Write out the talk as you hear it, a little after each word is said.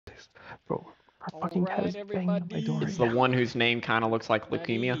Christ. Bro, our fucking cat is Alright, banging on my door everybody. right It's the now. one whose name kind of looks like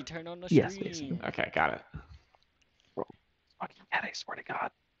Maddie, leukemia. turn on the Yes, stream. basically. Okay, got it. Bro, fucking cat, I swear to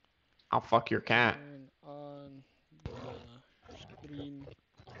God. I'll fuck your cat. Turn on the stream.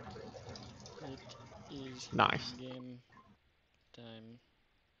 It is Nice. game time.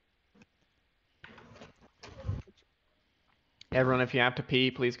 Everyone, if you have to pee,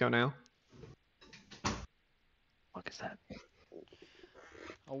 please go now. Fuck is that?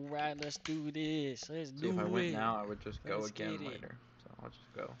 Alright, let's do this. Let's See, do if I went it. now, I would just go Let's again get it. later. So I'll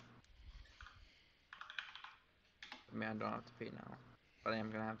just go. I mean, I don't have to pee now, but I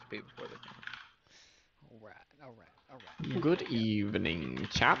am gonna have to pee before the game. Alright. Good evening,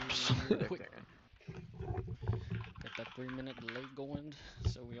 chaps. Quick. Got that 3-minute delay going,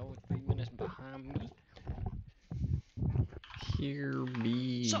 so we always 3 minutes behind me. Here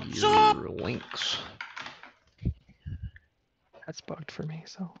be Sup, your sup? links. That's bugged for me,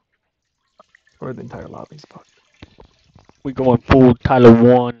 so. Or the entire lobby's bugged. We going full Tyler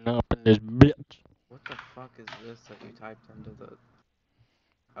 1 up in this bitch. What the fuck is this that you typed into the?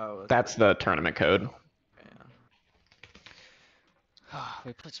 Oh, That's the tournament code. Yeah.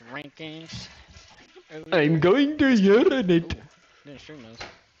 We played some ranked games. I'm going to urinate. Ooh, didn't stream those.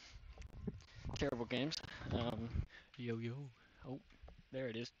 Terrible games. Yo. Oh, there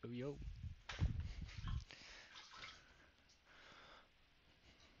it is. Yo.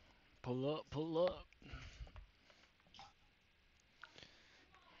 Pull up.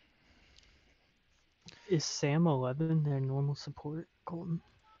 Is Sam 11 their normal support, Colton?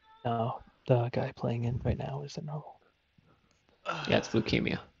 No, the guy playing in right now is a normal. Yeah, it's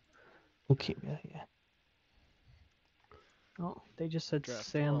leukemia. Leukemia, yeah. Oh, they just said Draft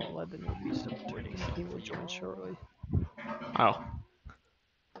Sam ball. 11 will be supporting. He will join shortly. Oh,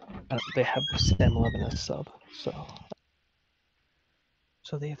 They have Sam 11 as sub, so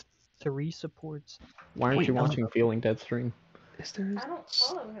they have 3 supports. why aren't Wait, you no. watching Feeling Dead stream? Is there? I don't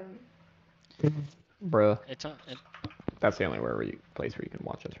follow him. Bruh, It's on. that's the only place where you can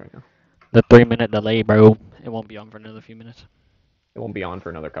watch us right now. The 3-minute delay, bro. It won't be on for another few minutes. It won't be on for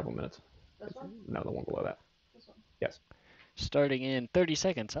another couple minutes. This one? No, the one below that. This one. Yes. Starting in 30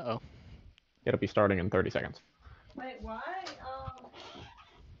 seconds. Uh-oh. It'll be starting in 30 seconds. Wait, why?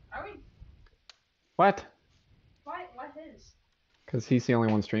 Are we? What? Why his? Because he's the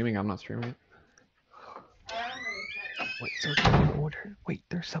only one streaming. I'm not streaming it. Wait, so they're in order. Wait,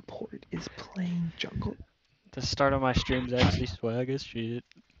 their support is playing jungle. The start of my stream's actually swag as shit.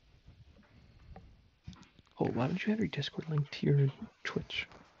 Oh, why don't you have your Discord linked to your Twitch?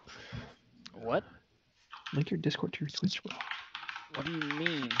 What? Link your Discord to your Twitch, bro. What do you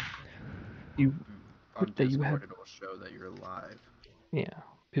mean? You On that you Discord, have. it'll show that you're live. Yeah,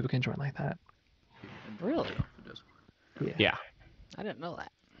 people can join like that. And Really? off the Discord. Yeah. Yeah. I didn't know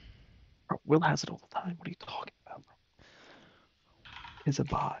that. Bro, Will has it all the time. What are you talking about, bro? It's a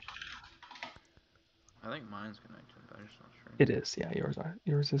bot. I think mine's connected, but I'm just not sure. It is, yeah.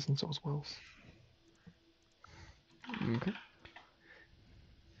 Yours is, and so is Will's. Okay.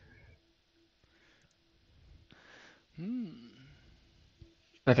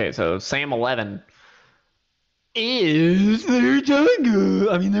 Okay, so Sam 11 is their jungle.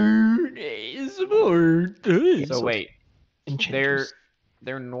 I mean, their support. So wait,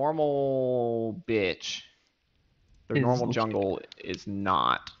 their normal bitch, their Is normal leukemia. jungle is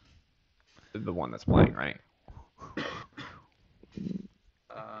not the one that's playing, right?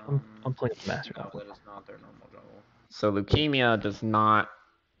 I'm playing with Master No, Gauntlet. that is not their normal jungle. So leukemia does not.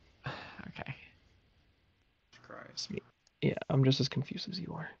 Okay. Jesus Christ. It's me. Yeah, I'm just as confused as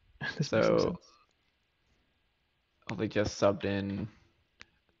you are. This makes no So sense. they just subbed in.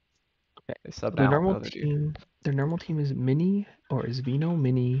 Okay. They subbed Their out normal the other dude. team. Their normal team is Mini, or is Vino,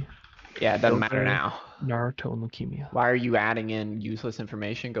 Mini, Yeah, it doesn't matter Silver, now. Naruto, and Leukemia. Why are you adding in useless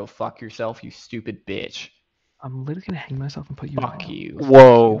information? Go fuck yourself, you stupid bitch. I'm literally gonna hang myself and put you. Fuck you.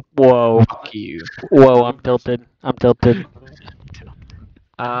 Whoa. Fuck you. Whoa, I'm tilted.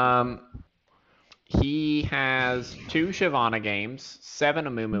 He has 2 Shyvana games, 7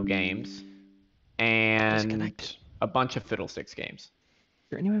 Amumu games, and Disconnected. a bunch of Fiddlesticks games. Is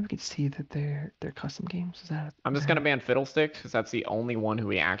there any way we can see that they're custom games? Is that? I'm just gonna ban Fiddlesticks because that's the only one who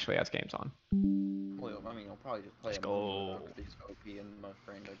he actually has games on. Well, I mean, you'll probably just play Let's him go. because he's OP and the most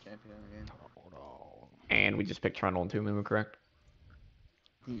brain-dead champion in the game. And we just picked Trundle and 2 Amumu, correct?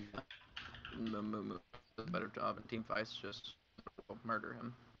 Mumu does a better job in team fights, just murder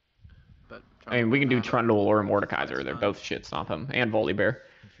him. But I mean, we can do Trundle- Trundle or Trundle's Mordekaiser. fine. They're both shit stomp him. And Volibear.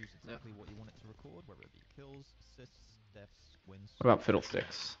 Choose exactly what you want it to record, whether it be kills, assists, deaths, wins. What about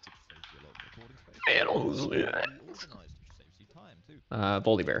Fiddlesticks? Which saves you a lot of recording space. Fiddlesticks. Organized, which saves you time too.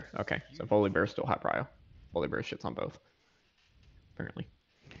 Volibear. Okay, so Volibear's still high prio. Volibear shits on both. Apparently.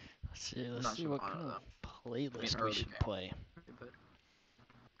 Let's see. Let's Not see what Shyvana, kind of though. playlist we early should game. play. But,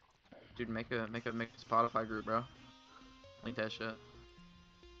 dude, make a Spotify group, bro. Link that shit.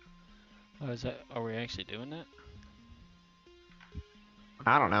 Oh, is that? Are we actually doing that?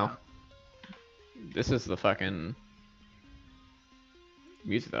 I don't know. This is the fucking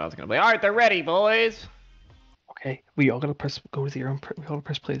music that I was gonna play. All right, they're ready, boys. Okay, we all gotta go to the own. We all gotta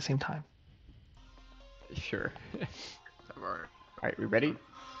press play at the same time. Sure. I've already- All right, we ready?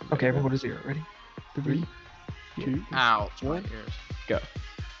 Okay, everyone go to 0. Ready? 3, 2, Ouch, my 1, ears. go.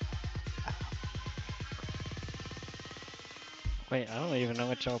 Wait, I don't even know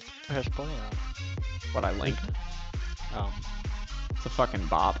what y'all press play on. What I linked. Oh. It's a fucking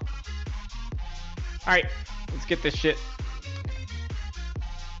bop. All right, let's get this shit.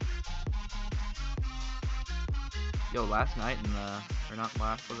 Yo, last night in or not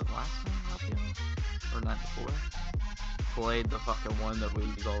last, was it last night in LPL? Or night before? Played the fucking one that we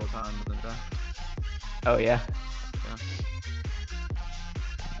use all the time in the draft. Oh yeah. Yeah.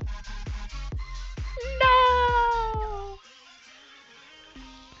 No.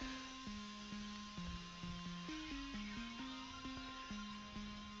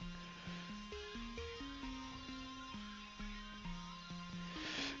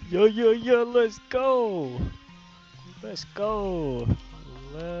 Yo, let's go! Let's go!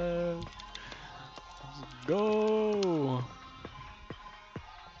 Let's go!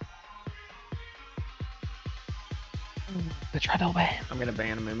 They tried to ban. I'm gonna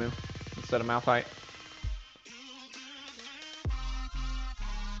ban Mumu instead of Malphite.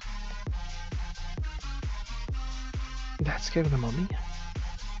 That's scared of the mummy.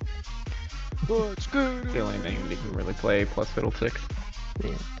 Let's go! It's the only name that he can really play plus Fiddlesticks.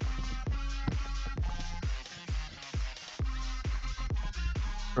 Yeah.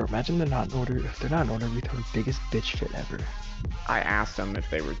 Or imagine they're not in order. If they're not in order, we throw the biggest bitch fit ever. I asked him if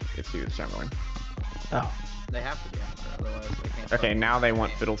he was jungling. Oh, They have to be on there, otherwise they can't. Okay, fucking now they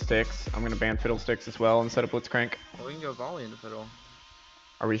want game. Fiddlesticks. I'm gonna ban Fiddlesticks as well instead of Blitzcrank. Well, we can go volley into fiddle.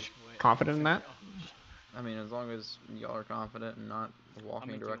 Are we confident in that? I mean, as long as y'all are confident and not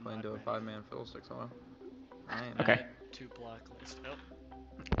walking making directly a into a black 5-man fiddlesticks on. I am. Okay. 2 blacklist. Oh.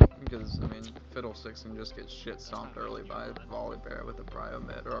 Because, I mean, fiddlesticks can just get shit stomped early by volley bear with a prio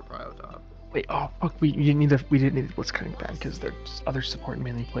mid or a prio top. wait. Oh fuck. We didn't need the. We didn't need the Blitzcrank ban because their other support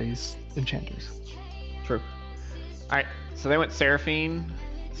mainly plays enchanters. True. Alright, so they went Seraphine.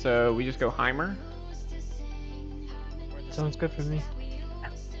 So we just go Heimer. Sounds good for me.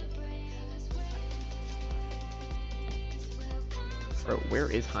 Bro,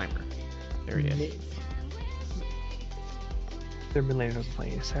 where is Heimer? There he is. Their mid laner doesn't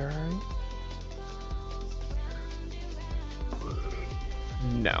play Sarah, right?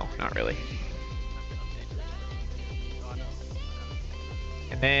 No, not really.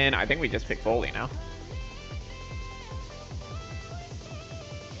 And then I think we just pick Foley now.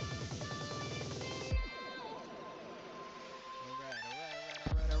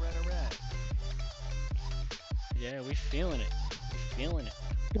 Alright. Yeah, we feeling it. We feeling it.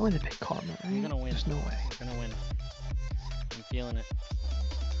 You only pick Karma, right? We're gonna win. There's no way. We're gonna win. I'm feeling it.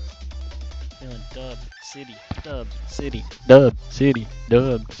 Feeling dub city, dub city, dub city,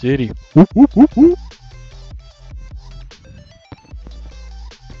 dub city. Whoop, whoop, whoop, whoop.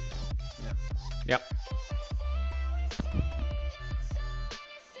 Yep.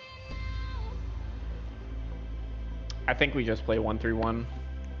 I think we just play 1-3-1.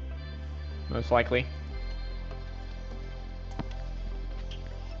 Most likely.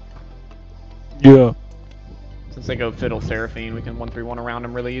 Yeah. Since they go Fiddle Seraphine, we can 1-3-1 around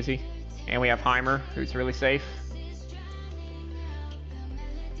them really easy. And we have Heimer, who's really safe.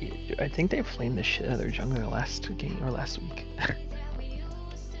 Yeah, I think they flamed the shit out of their jungler last game or last week.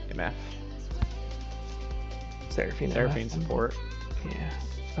 MF. Seraphine. Seraphine support. Yeah.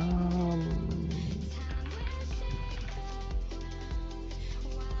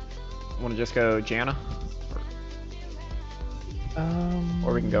 Want to just go Janna?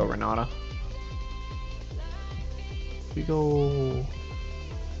 Or we can go Renata. We go.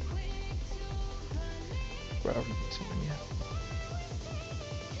 Whatever. Yeah.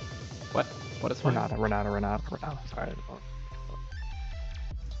 What? What is fine? Renata. Sorry.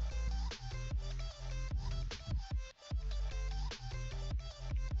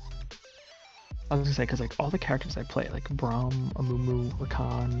 I was gonna say, cause like all the characters I play, like Braum, Amumu,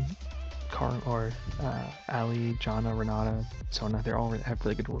 Rakan, or Ali, Janna, Renata, Sona, they're all have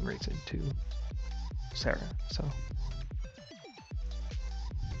really good win rates into Sarah. So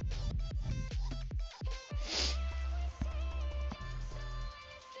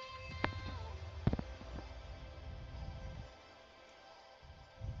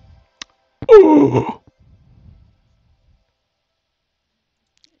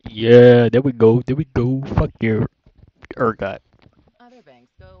Yeah, there we go. There we go. Fuck your Urgot. Other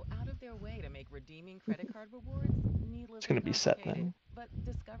banks go out of their way to make redeeming credit card rewards needlessly It's gonna be set complicated. then. But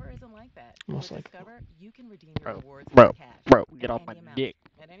Discover isn't like that. Most With likely. Discover, you can redeem your Bro, rewards bro, for cash. bro, get at off my any amount, dick.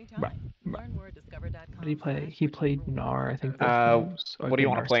 At any Bro, time. bro. Learn more at discover.com. What did he play? He played Gnar, I think. Both games. Or What do you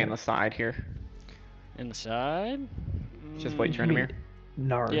played want to Gnar play in set. the side here? In the side? Just wait, Mm, Tryndamere?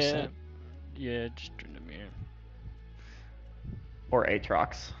 Gnar Yeah. set. Yeah, just Tryndamere. Or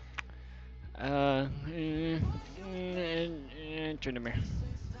Aatrox? Tryndamere.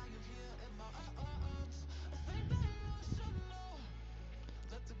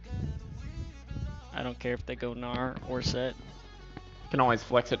 I don't care if they go Gnar or set. Can always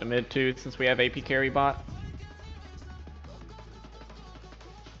flex it to mid too, since we have AP carry bot.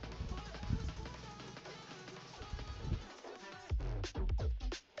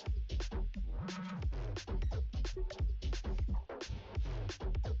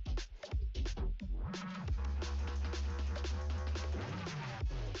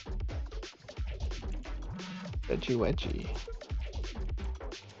 Wedgie wedgie.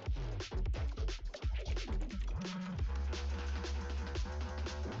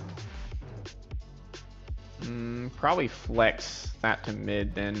 Probably flex that to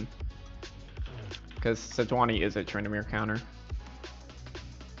mid then. Because Sejuani is a Tryndamere counter.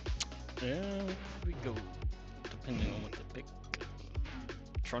 Yeah, we go. Depending on what they pick.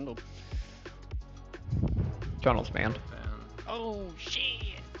 Trundle. Tunnel's banned. Oh, shit!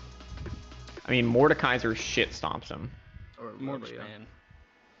 I mean, Mordekaiser shit stomps him. Or Mortis, Lilia. man.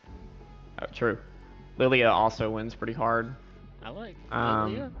 Oh, true. Lilia also wins pretty hard. I like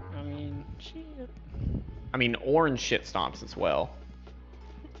Um, Lilia. I mean, shit. I mean, Orange shit stomps as well.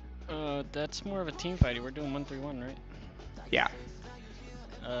 That's more of a team fight. We're doing 1-3-1, right? Yeah.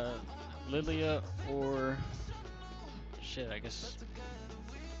 Lilia or shit. I guess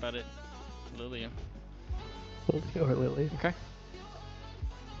about it. Lilia. Lily or Lily. Okay.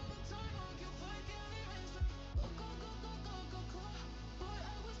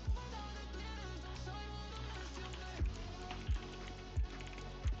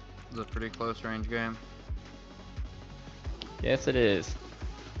 It's a pretty close range game. Yes, it is.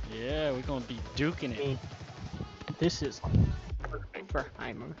 Yeah, we're gonna be duking it. This is perfect for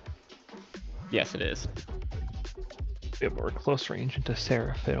Heimer. Yes, it is. We have more close range into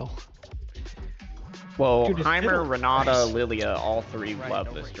Sarah Fiddle. Well, Dude, it's Heimer, Fiddle Renata, first. Lilia, all three Right, love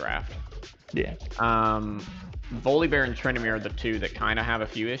no this worries. draft. Yeah. Volibear and Tryndamere are the two that kind of have a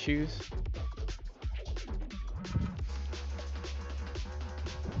few issues.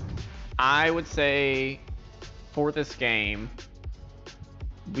 I would say for this game,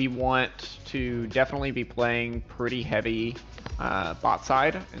 we want to definitely be playing pretty heavy bot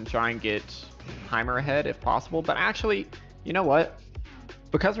side and try and get Heimer ahead if possible. But actually, you know what?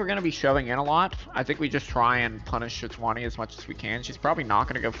 Because we're going to be shoving in a lot, I think we just try and punish Sejuani as much as we can. She's probably not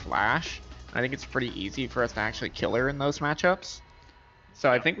going to go flash. I think it's pretty easy for us to actually kill her in those matchups.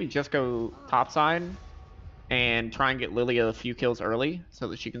 So I think we just go topside and try and get Lilia a few kills early so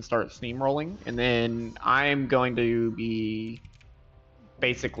that she can start steamrolling. And then I'm going to be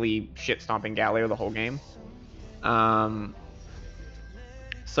basically shit stomping Galio the whole game.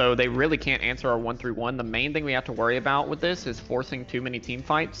 So they really can't answer our 1-3-1. The main thing we have to worry about with this is forcing too many team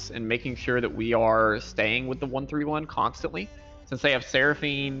fights and making sure that we are staying with the 1-3-1 constantly. Since they have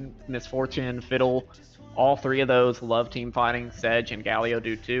Seraphine, Misfortune, Fiddle, all three of those love team fighting. Sedge and Galio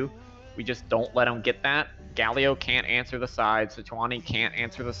do too. We just don't let them get that. Galio can't answer the side. Sejuani can't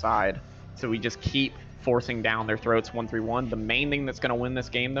answer the side. So we just keep forcing down their throats 1-3-1. The main thing that's going to win this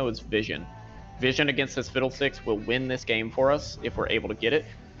game though is Vision. Vision against this Fiddlesticks will win this game for us if we're able to get it.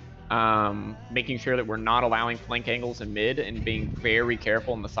 Making sure that we're not allowing flank angles in mid and being very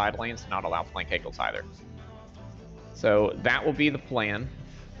careful in the side lanes to not allow flank angles either. So that will be the plan.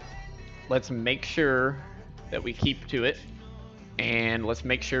 Let's make sure that we keep to it, and let's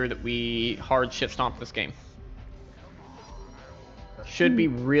make sure that we hard shit stomp this game. Should be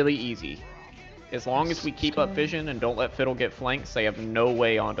really easy. As long as we keep up Vision and don't let Fiddle get flanks, they have no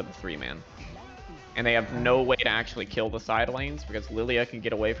way onto the 3-man. And they have no way to actually kill the side lanes because Lilia can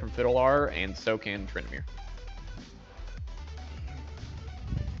get away from Fiddle R and so can Tryndamere.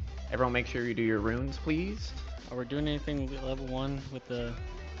 Everyone make sure you do your runes, please. Are we doing anything with level 1 with the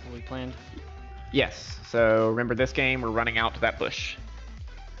what we planned? Yes, so remember this game, we're running out to that bush.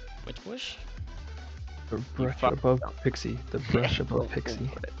 Which bush? The brush fucked above up. Pixie. The brush above We'll Pixie.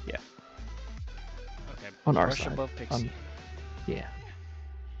 put it, yeah. Okay. On our brush side. above Pixie. Yeah.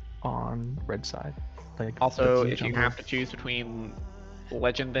 On red side. Like Also, the if you jungle. have to choose between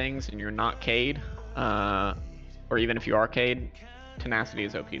legend things and you're not Cade, or even if you are Cade, tenacity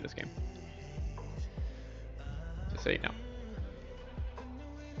is OP this game. Just so you know.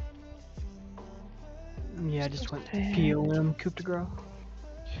 Yeah, I just went POM Coup de Grace.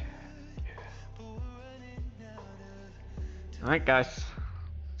 Alright, guys.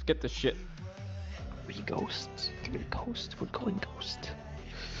 Let's get this shit. We ghost. Give me a ghost. We're going ghost.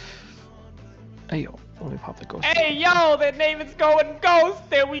 Hey yo, let me pop the ghost. Hey yo, their name is going ghost.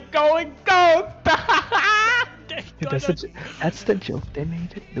 There we going ghost. Dude, that's the joke they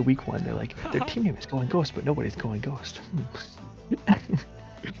made it the week one. They're like, their team name is going ghost, but nobody's going ghost.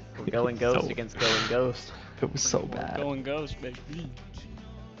 We're going ghost So- against going ghost. It was so bad. Going ghost, baby.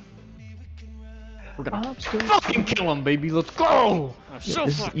 We're gonna I'm still fucking kill him, baby. Let's go. I'm Yeah, so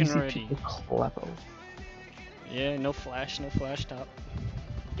this is fucking easy ready. people clever. Yeah, no flash top.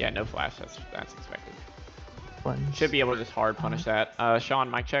 Yeah, no flash. That's expected. Fun. Should be able to just hard punish that.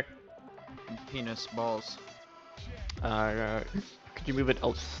 Sean, mic check. Penis balls. Could you move it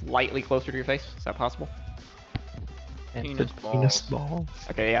slightly closer to your face? Is that possible? And penis the penis balls. ball.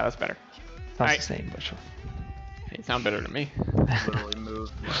 Okay, yeah, that's better. Sounds Alright. the same, but sure. Hey, sound better to me. Literally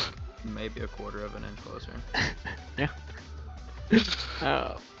moved like maybe a quarter of an inch closer. Yeah.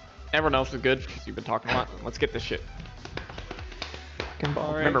 Everyone else is good because you've been talking a lot. Let's get this shit. Fucking ball.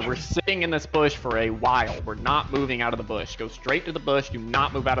 Alright. Remember, we're sitting in this bush for a while. We're not moving out of the bush. Go straight to the bush. Do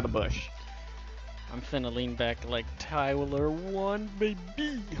not move out of the bush. I'm finna lean back like Tyler 1, baby.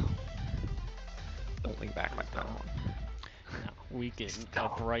 Don't lean back like that one. No, we getting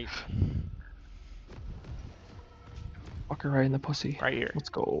upright. Fuck her right in the pussy. Right here. Let's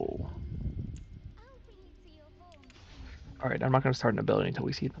go. Alright, I'm not gonna start an ability until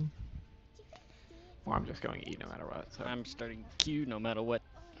we see them. Well, I'm just going to eat no matter what. So. I'm starting Q no matter what.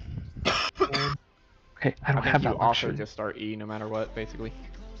 Okay, I don't think have you that also luxury. just start E no matter what, basically.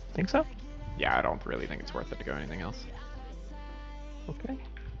 Think so? Yeah, I don't really think it's worth it to go anything else. Okay.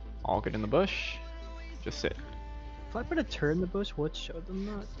 All good in the bush. Just sit. If I put a turret in the bush, would show them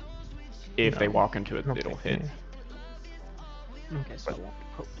that? If they No, walk into it, I don't it'll think- hit. yeah. Okay, so I won't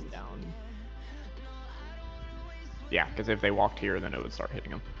poke them down. Yeah, because if they walked here, then it would start hitting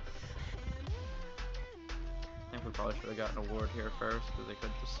them. I think we probably should have gotten a ward here first because they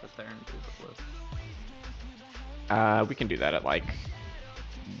could just sit there and do the flip. We can do that at like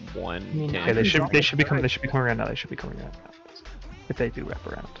 110. Okay, they should be coming. Alright. They should be coming around now. They should be coming around now. If they do wrap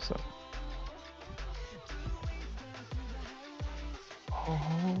around, so.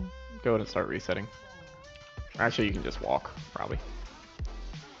 Oh. Go ahead and start resetting. Actually, you can just walk, probably.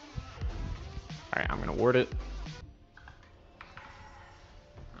 Alright, I'm gonna ward it.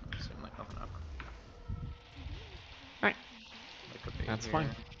 Seemed like nothing up. Alright, They could be that's here. fine.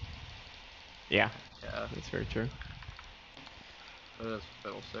 Yeah, Yeah, that's very true. it is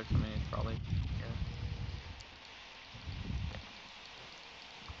fiddlesticks. I mean, it's probably. Yeah.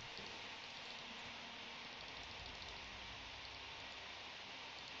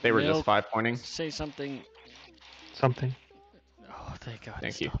 They were just Milk. 5-pointing. Say something. Something. Oh, thank God.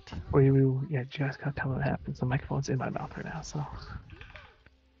 Thank it you. stopped. Yeah, just gotta tell me what happens. The microphone's in my mouth right now, so.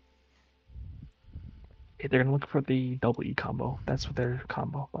 Okay, they're gonna look for the double E combo. That's what their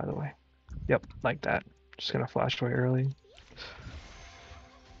combo, by the way. Yep, like that. Just gonna flash away early.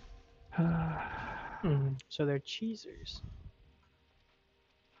 So they're cheesers.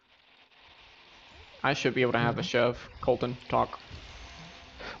 I should be able to have a shove. Colton, talk.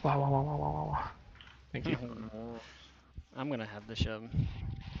 Wow. Thank you. I'm gonna have the shove.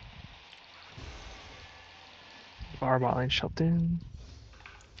 Bar line shoved in.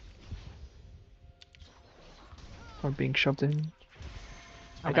 Or being shoved in.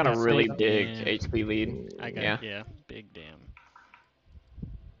 I've got a got really big big damn. HP lead. I got, Yeah. yeah, big damn.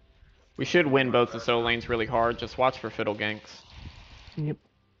 We should win both the solo lanes really hard. Just watch for fiddle ganks. Yep.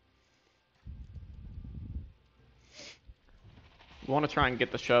 We want to try and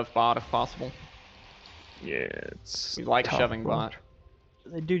get the shove bot if possible. Yeah, it's. We like tough, shoving but- bot.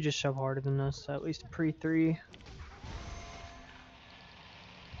 They do just shove harder than us, at least pre-3.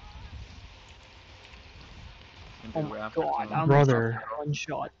 And Oh do my rapid god, too. I almost Brother. got one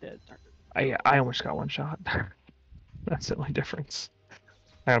shot that. I almost got one shot. That's the only difference.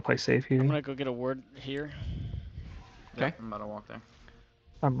 I gotta play safe here. I'm gonna go get a word here. Yeah, Okay. I'm about to walk there.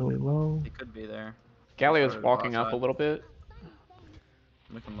 I'm really low. He could be there. Galio's Sorry, walking bot up a side. little bit.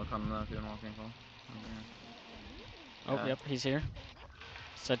 We can look on the good walking call. Oh, Yeah. yep, he's here.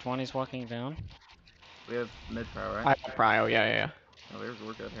 Sejuani's walking down. We have mid pro, right? I have Prio, yeah. No,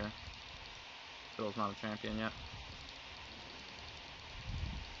 we're good here. Fiddle's not a champion yet.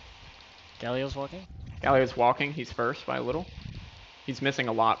 Galio's walking. Galio's walking. He's first by a little. He's missing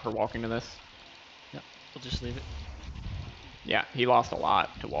a lot for walking to this. We'll just leave it. Yeah, he lost a lot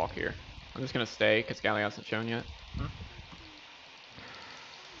to walk here. I'm just gonna stay because Galley hasn't shown yet.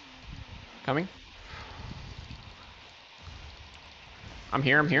 Coming. I'm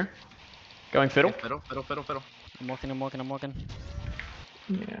here. Going fiddle. Yeah, fiddle. I'm walking.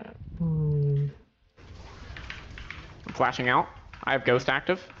 Yeah. I'm flashing out. I have ghost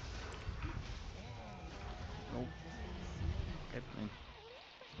active.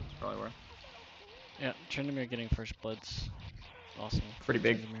 It's probably worth. Yeah, Tryndamere getting first bloods. Awesome. Pretty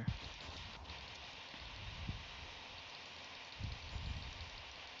big. Tryndamere.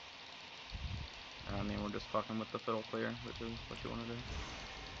 I mean, we're just fucking with the fiddle clear, which is what you want to do.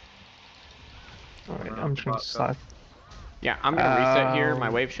 Alright, Alright, I'm just gonna bot slide. Yeah, I'm gonna reset here. My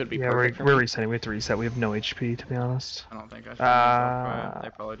wave should be Yeah, perfect. for we're me. resetting. We have to reset. We have no HP, to be honest. I don't think I should myself, right? They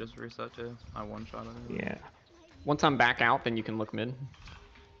probably just reset too. I one-shot it. Yeah. Once I'm back out, then you can look mid.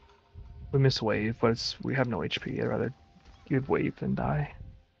 We miss wave, but we have no HP. I'd rather give wave than die.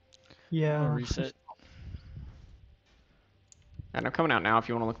 Yeah. Or reset. And I'm coming out now if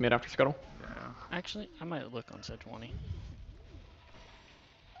you want to look mid after scuttle. Yeah. Actually, I might look on set 20.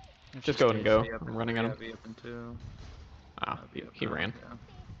 Just go ahead and go. Be up I'm in running at three, him. Be up in two. Ah, Be up he in- ran.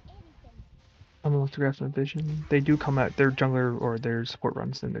 Yeah. I'm gonna look to grab some vision. They do come out. Their jungler or their support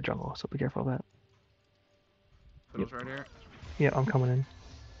runs in their jungle, so be careful of that. Fiddle's right here. Yeah, I'm coming in.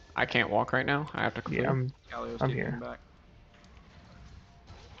 I can't walk right now. I have to clear. Yeah, Galio's I'm keeping here. him back.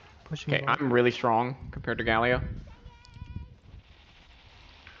 Pushing Okay, bot. I'm really strong compared to Galio.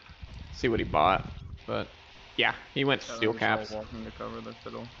 See what he bought, but yeah, he went steel Galio's all caps. walking to cover the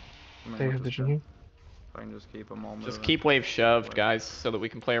fiddle. I mean, they with have the vision ship. here. If I can just keep them all moving. Just keep wave shoved, guys, so that we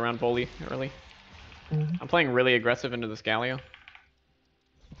can play around Bully early. Mhm. I'm playing really aggressive into this Galio.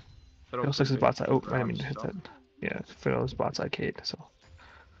 Fiddle Fiddle six is creeping bot side. Oh, I around didn't mean to hit stuff. that. Yeah, Fiddle's bot side Kate, so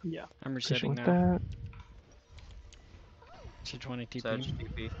Yeah. I'm pushing resetting with now. that. Set 20 TP. Sedge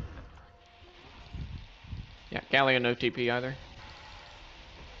TP. Yeah, Galio no TP either.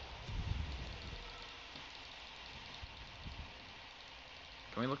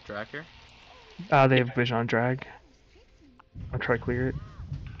 Can we look drag here? They have vision on drag. I'll try to clear it.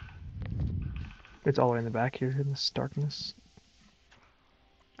 It's all the way in the back here in this darkness.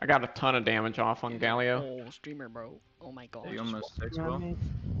 I got a ton of damage off on Galio. Oh, streamer, bro. Oh my god. Yeah, you almost 6 Yeah, will. me.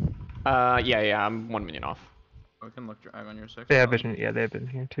 Yeah, I'm 1 million off. We can look drag on your 6. They have vision. Yeah, they have vision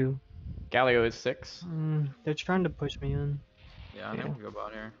here too. Galio is 6. They're trying to push me in. Yeah, I think we'll go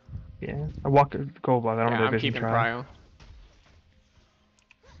bot here. Yeah, I walk go above. I don't Yeah, know I'm their vision keeping try. prio.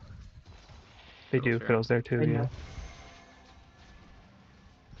 They Fiddle's do. here. Fiddle's there too. I know. Yeah.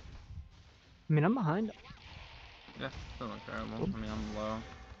 I mean, I'm behind. Yeah, doesn't look terrible. I mean, I'm low.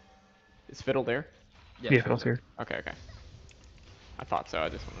 Is Fiddle there? Yeah, Fiddle's here. Okay. I thought so. I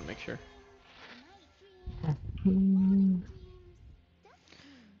just wanted to make sure.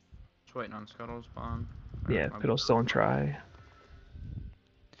 Just waiting on Scuttle spawn. Yeah, Fiddle's still on try.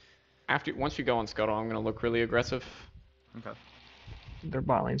 Once you go on Scuttle, I'm gonna look really aggressive. Okay. Their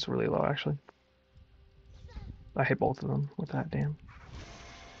bot lane's really low actually. I hit both of them with that. Damn.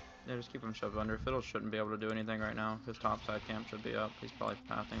 Yeah, just keep him shoved under. Fiddle shouldn't be able to do anything right now. His top side camp should be up. He's probably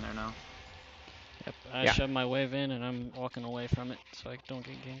pathing there now. Yep, I Yeah. shoved my wave in and I'm walking away from it so I don't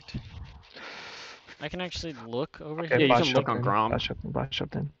get ganked. I can actually look over Yeah, here. you bot can look shoved on in, Grom. Bot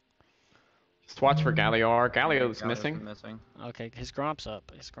shoved in. Just watch for Galliar. Galio's Galio's missing. Okay, his Gromp's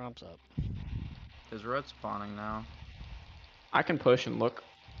up. His Gromp's up. His red's spawning now. I can push and look.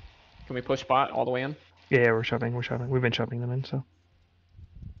 Can we push bot all the way in? Yeah, we're shoving. We've been shoving them in. So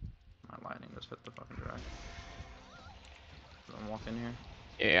My lightning just hit the fucking drag. So I'm walking here.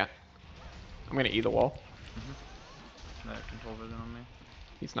 Yeah. I'm gonna E the wall. They have control vision on me.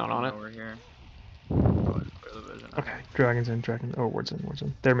 He's not on it. Over here. Probably just clear the vision. okay, dragons in. Oh, wards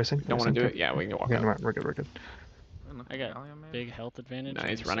in. They're missing. Don't want to do it? Yeah, we can walk Okay, out. never mind, we're good. I got big health advantage. Nah,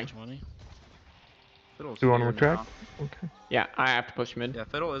 he's on running. set 20. Fiddle's Do you want here to drag? now. Okay. Yeah, I have to push mid. Yeah,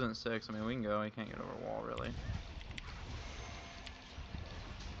 Fiddle isn't 6. I mean, we can go. He can't get over wall, really.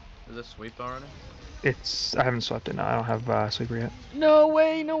 Is this sweeped already? I haven't swept it. No, I don't have sweeper yet. No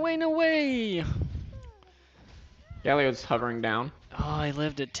way, no way, no way! Galio's hovering down. Oh, I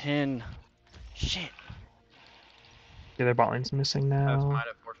lived at 10. Shit. Yeah, their bot lane's missing I have now. smite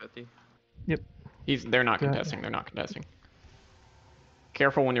at 450. They're not Got it. contesting. They're not contesting.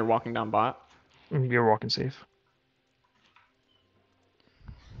 Careful when you're walking down bot. You're walking safe.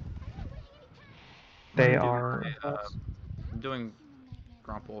 They are. I'm doing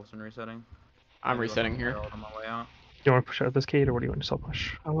Gromp Wolves and resetting. I'm Maybe resetting I'll here. rail on my way out. Do you want to push out this Kate, or what do you want to self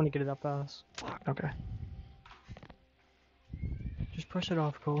push? I want to get it up fast. Okay. Just push it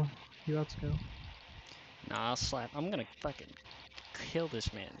off, Cole. You let's go. Nah, I'll slap. I'm gonna fucking kill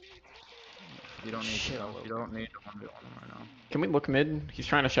this man. You don't need Shit to. all You over. don't need to 1v1 him right now. Can we look mid? He's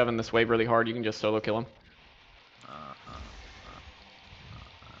trying to shove in this wave really hard. You can just solo kill him.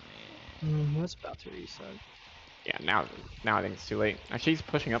 I mean, He was about to reset. Yeah, now I think it's too late. Actually, he's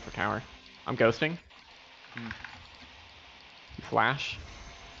pushing up for tower. I'm ghosting. Flash.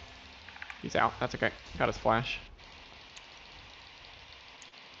 He's out. That's okay. Got his flash.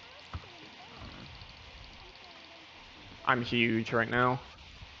 I'm huge right now.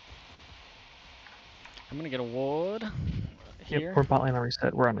 I'm gonna get a ward here. Yep, we're bot lane on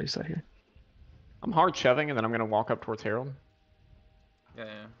reset. We're on reset here. I'm hard shoving, and then I'm gonna walk up towards Herald. yeah.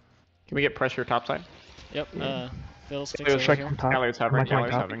 Can we get pressure topside? Yep. Yeah. Fiddlesticks Let's over check here. from top. Galio's I'm hovering. not going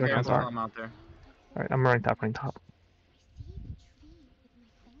Galio's top. hovering. They're Galio's going Careful, hovering. I'm out there. Alright, I'm running top, running top.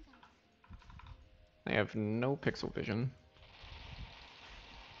 They have no pixel vision.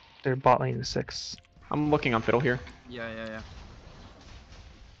 Their bot lane is 6. I'm looking on Fiddle here. Yeah.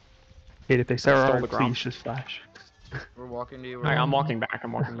 Hey, if they Stole start the our Grom. please just flash. We're walking to you. Alright, I'm walking back.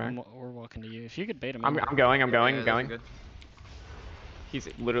 I'm walking back. We're walking to you. If you could bait him. I'm in. going. I'm Yeah, going. yeah, I'm those are going. good. He's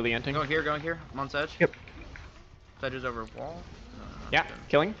literally ending. Go here. I'm on Sedge. Yep. Sedge is over wall. No, Yeah, good.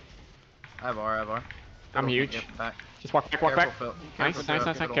 killing. I have R. I'm Fiddle, huge. Yep, back. Just walk back. Walk back. Careful, Phil. Nice, Careful, nice, Phil.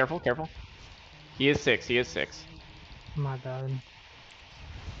 nice, nice. Fiddle. Careful. He is 6. He is 6. My bad.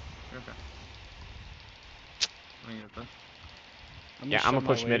 Okay. Let me get this. Yeah, I'm gonna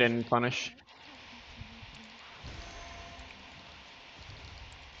push mid and punish.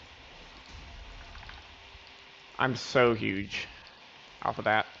 I'm so huge off of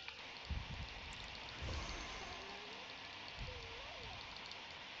that.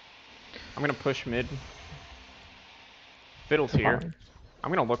 I'm gonna push mid. Fiddle's here. Fine.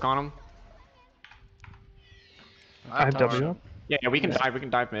 I'm gonna look on him. I have R. W up. Yeah, we can dive. We can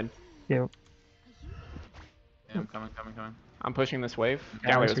dive mid. Yeah. Yeah, I'm coming. I'm pushing this wave.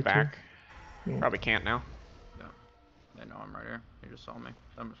 Yeah, Galio's I see back. too. Yeah. Probably can't now. They know I'm right here. He just saw me.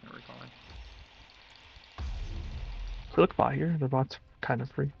 I'm just gonna recall him. So look bot here. The bot's kind of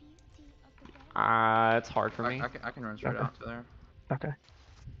free. It's hard for me. I can run straight Okay. out to there. Okay.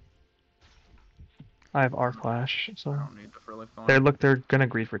 I have R flash, so I don't need to really fill they're in. they're gonna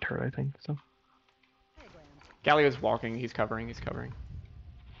greed for turret, I think. So Galio's walking. He's covering. He's covering.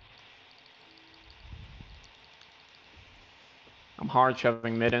 I'm hard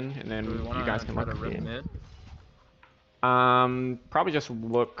shoving mid in, and then Do we you wanna guys can try look. to rip Yeah. mid? Probably just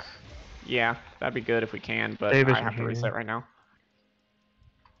look. Yeah, that'd be good if we can, but They have I vision have to here. reset right now.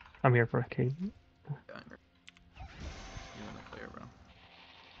 I'm here for Kate. Yeah, you're in the clear, bro.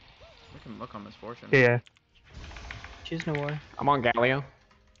 We can look on Misfortune. Yeah. She's no war. I'm on Galio.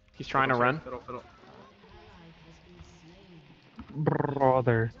 He's trying to run. Fiddle.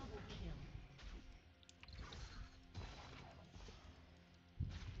 Brother.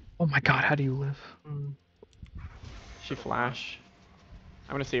 Oh my god, how do you live? She flash.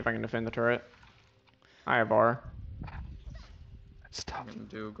 I'm gonna see if I can defend the turret. I have R. That's tough. I can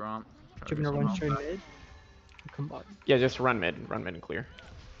do Gromp. Try You're do gonna some run straight back. mid? Come bot. Yeah, just run mid and clear.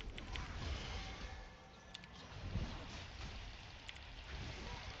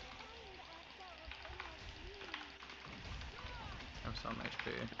 I have some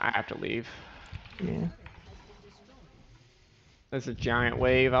HP. I have to leave. Yeah. There's a giant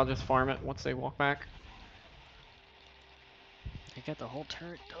wave. I'll just farm it once they walk back. I got the whole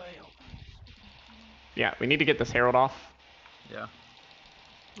turret. Damn. Yeah, we need to get this Herald off. Yeah.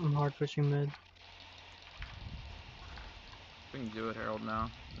 I'm hard pushing mid. We can do it, Herald, now.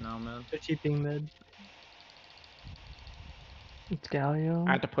 Now mid. They're TPing mid. It's Galio.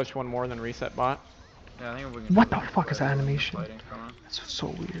 I had to push one more than reset bot. Yeah, I think if we can What do the it, fuck is that fighting- animation? fighting's coming. That's so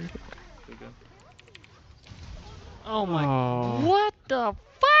weird. Be good. Oh my. Oh. What the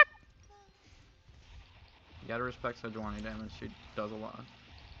fuck? You gotta respect Sejuani damage. She does a lot.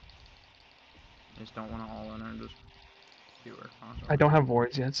 You just don't want to all in her and just keep her constantly. I don't have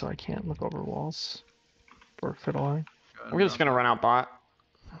wards yet, so I can't look over walls. Or fiddle eye. Go ahead We're and just drop gonna run out bot.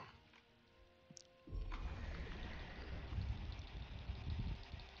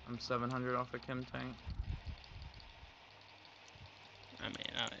 I'm 700 off of Kim tank. I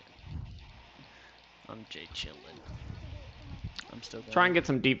mean, I'm Jay chilling. I'm still going. Try and get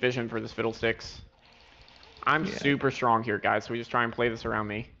some deep vision for this Fiddlesticks. I'm Yeah. super strong here, guys, so we just try and play this around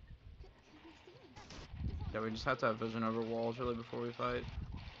me. Yeah, we just have to have vision over walls really before we fight.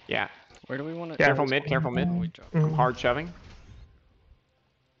 Yeah. Where do we want to? Yeah. Careful mid, careful mid. We drop. Mm. Hard shoving.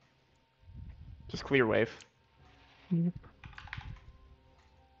 Just clear wave. Yep.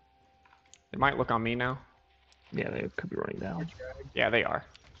 It might look on me now. Yeah, they could be running down. Yeah, they are.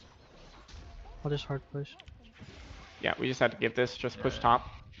 I'll just hard push. Yeah, we just had to give this. Just push top.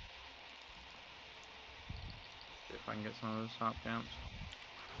 See if I can get some of those top camps.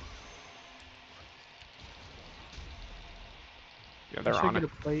 Yeah, they're Should on get it.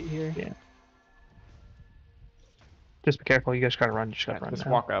 a plate here. Yeah. Just be careful. You guys gotta run. You just Yeah, gotta run just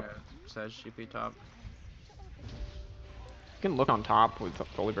now. walk up. Says GP top. You can look on top with the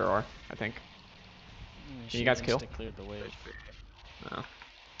Oliver R, I think. Can you guys kill? Cleared the wave. No.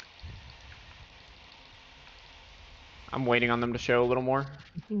 I'm waiting on them to show a little more.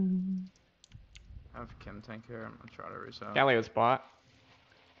 I have Kim tank here. I'm gonna try to reset. Galio's bot.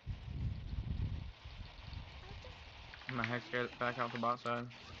 My Hex get back out the bot side.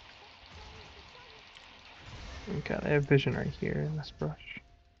 Okay, they have vision right here in this brush.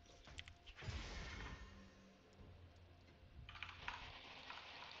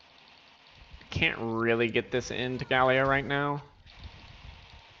 Can't really get this into Galio right now.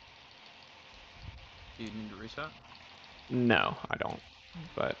 Do you need to reset? No, I don't.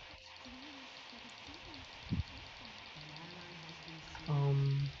 But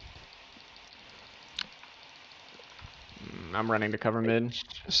I'm running to cover mid.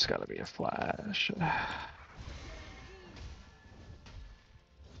 Just gotta be a flash.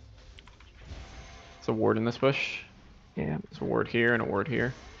 It's a ward in this bush. Yeah, It's a ward here and a ward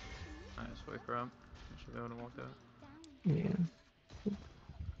here. Nice, wake her up. I should be able to walk out. yeah.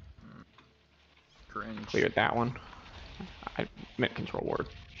 Cringe. Cleared that one. I meant control ward.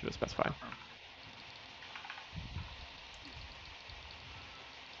 Should have specified.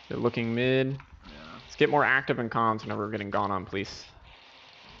 They're looking mid. Yeah. Let's get more active in comms whenever we're getting gone on, please.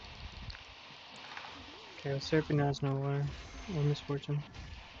 Okay, Seraphine has nowhere. Or misfortune.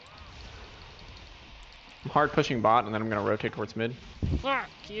 I'm hard pushing bot and then I'm gonna rotate towards mid. Fuck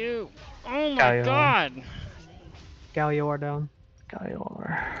you! Oh my Galio. god! Galio are down. Galio.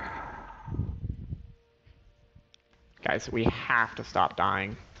 Guys, we have to stop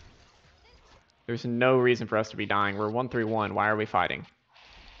dying. There's no reason for us to be dying. We're 1-3-1. Why are we fighting?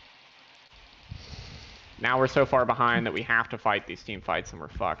 Now we're so far behind that we have to fight these team fights and we're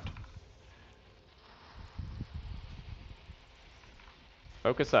fucked.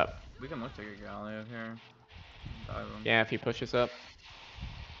 Focus up. We can look to get Galio here. Dive him. Yeah, if he pushes up.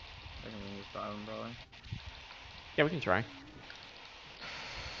 I think we can just dive him probably. Yeah, we can try.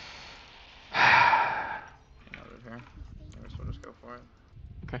 Another here. I guess we'll just go for it.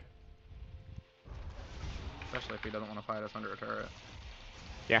 Okay. Especially if he doesn't want to fight us under a turret.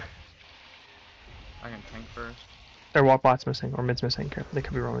 Yeah. I can tank first. Their walk bot's missing, or mid's missing. Careful, they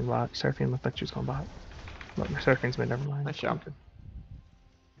could be roaming bot. Seraphine looked like she was going bot. But Seraphine's mid, never mind. Nice job.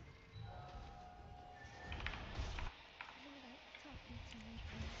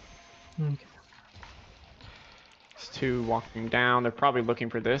 Okay. It's two walking down. They're probably looking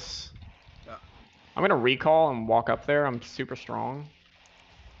for this. Yeah. I'm gonna recall and walk up there. I'm super strong.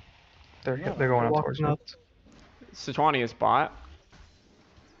 They're going up towards Walking me. up. Sejuani is bot.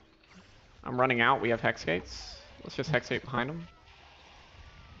 I'm running out. We have hex gates. Let's just hex gate behind them.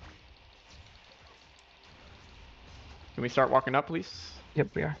 Can we start walking up, please? Yep,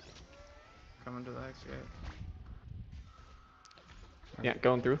 we are. Coming to the Hex gate. Yeah,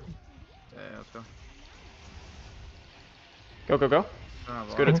 going through. Yeah, let's go. Go, go, go. Don't have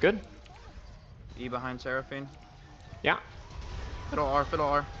It's good, R. it's good. E behind Seraphine. Yeah. Fiddle R, fiddle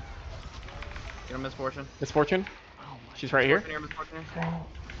R. Get a misfortune. Misfortune. She's right here. Misfortune here.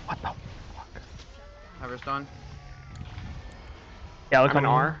 What the? Have her stun. Yeah, look I'm an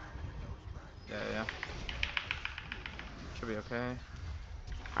on R. Yeah, yeah. Should be okay.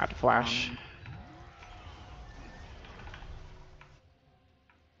 I had to flash.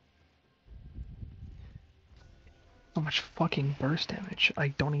 So much fucking burst damage. I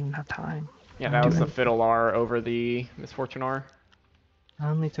don't even have time. Yeah, that was the Fiddle R over the Misfortune R. I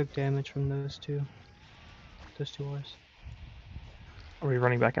only took damage from those two. Those two Rs. Are we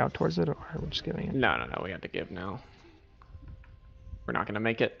running back out towards it, or are we just giving it? No, no, no. We have to give now. We're not gonna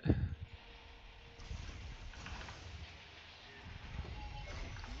make it.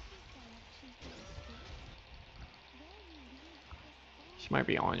 She might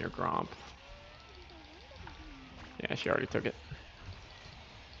be on your Gromp. Yeah, she already took it.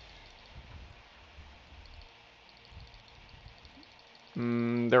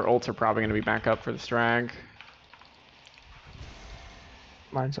 Their ults are probably gonna be back up for the Strag.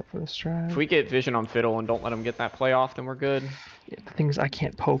 Mine's up for the strat. If we get vision on Fiddle and don't let them get that play off, then we're good. Yeah, the thing is, I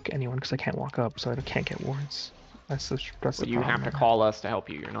can't poke anyone because I can't walk up, so I can't get wards. That's the Well, problem. you have to there. call us to help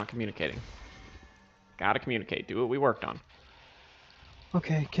you. You're not communicating. Gotta communicate. Do what we worked on.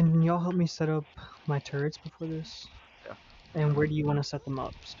 Okay, can y'all help me set up my turrets before this? Yeah. And where do you want to set them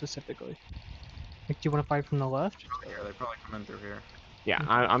up specifically? Like, do you want to fight from the left? Here, they probably come in through here. Yeah,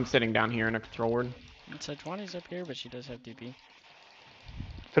 I'm sitting down here in a control ward. So Twani's up here, but she does have DP.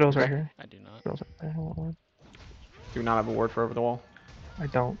 Fiddle's right here. I do not. Fiddle's right there. Hold on. Do not have a ward for over the wall. I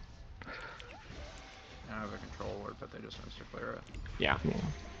don't. I have a control ward, but they just missed to clear it. Yeah. Yeah.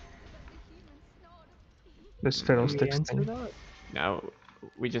 This Fiddle Can we sticks answer thing. that? No,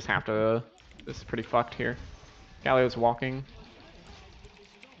 we just have to. This is pretty fucked here. Galio's walking.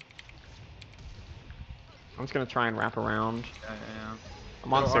 I'm just gonna try and wrap around. Yeah.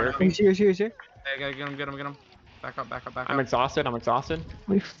 I'm on Oh, Seraphine. He's here. Hey, get him. Back up. I'm exhausted.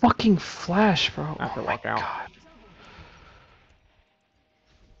 We fucking flash, bro. I have to Oh walk my out. God.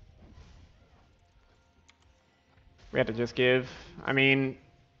 We had to just give. I mean,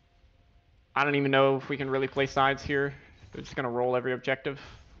 I don't even know if we can really play sides here. They're just gonna roll every objective.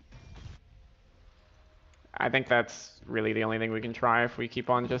 I think that's really the only thing we can try if we keep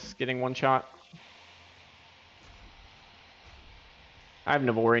on just getting one shot. I have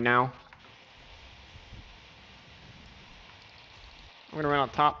Navori now. I'm gonna run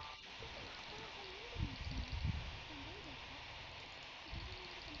out top.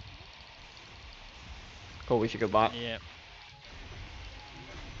 Cool, we should go bot. Yeah.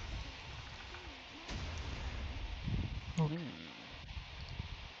 Oh. Hmm.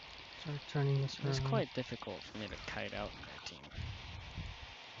 Start turning this It's around. quite difficult for me to kite out their team.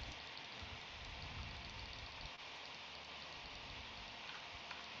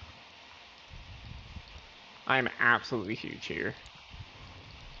 I'm absolutely huge here.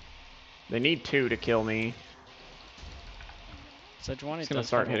 They need 2 to kill me. So Twani Just gonna does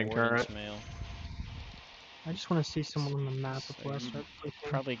start have a hitting Warden's turret. Mail. I just want to see someone on the map So before I you start clicking.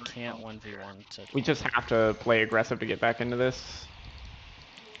 Probably can't 1v1 to We just have to play aggressive to get back into this.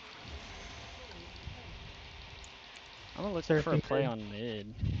 I'm gonna look Seraphine for a play mid. on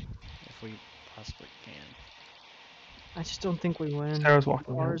mid, if we possibly can. I just don't think we win. Sarah's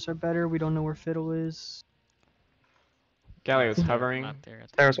walking out. Ours are better. We don't know where Fiddle is. Galio's They're hovering. Not there.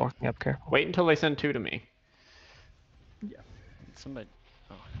 Sarah's walking up, careful. Wait until they send 2 to me. Somebody.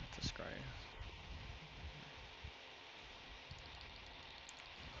 Oh, that's a scry.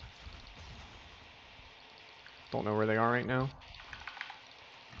 Don't know where they are right now.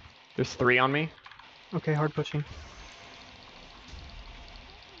 There's 3 on me. Okay, hard pushing.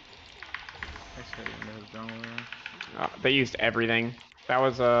 They used everything. That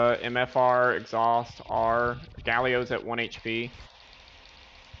was MFR, exhaust, R. Galio's at 1 HP.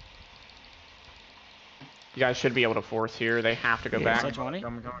 You guys should be able to force here. They have to go Yeah. Is back. that 20?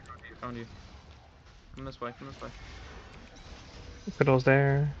 Come to you. Come this way. Fiddle's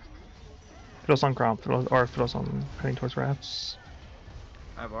there. Fiddle's on Gromp. Fiddle's on heading towards Raps.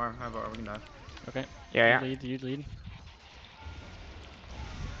 I have R, we can dive. Okay. Yeah. You lead.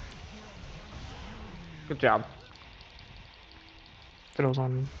 Good job. Fiddle's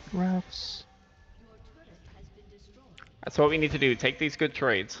on Raps. That's what we need to do. Take these good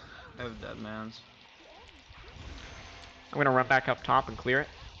trades. I have dead mans. I'm gonna run back up top and clear it.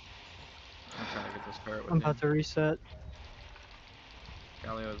 I'm trying to get this turret with I'm you. about to reset.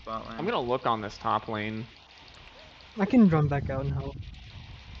 Galio's bot lane. I'm gonna look on this top lane. I can run back out and help.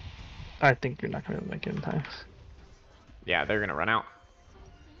 I think you're not gonna make it in time. Yeah, they're gonna run out.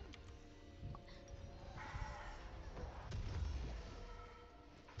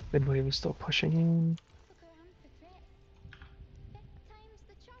 Midwave is still pushing in.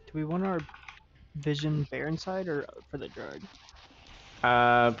 Do we want our vision Baron side or for the drag?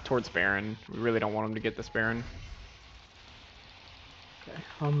 Towards Baron. We really don't want them to get this Baron. Okay,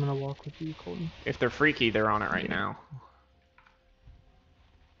 I'm gonna walk with you, Colton. If they're freaky, they're on it right now.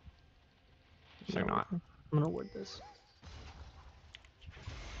 So not. I'm gonna ward this.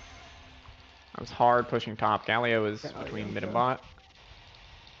 I was hard pushing top. Galio is Yeah, between yeah, mid and yeah. bot.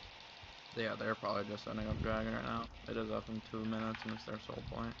 Yeah, they're probably just setting up Dragon right now. It is up in 2 minutes and it's their soul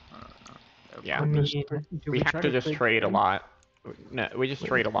point. I don't know. They're Yeah. I probably- mean, do We have try to just play trade a Baron? lot. No, we just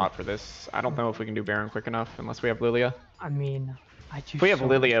trade a lot for this. I don't know if we can do Baron quick enough unless we have Lilia. I mean, I do. If we have so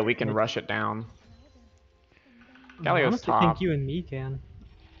Lilia, much we can damage. rush it down. I Galio's honestly top. think you and me can.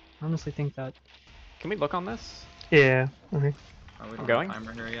 I honestly think that Can we look on this? Yeah. Okay. Oh, we I'm don't going. have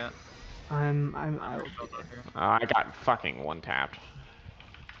timer here yet. I'm Timer's built up here. I got fucking one tapped.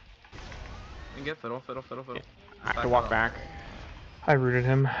 You can get Fiddle. I have Back to walk up. back. I rooted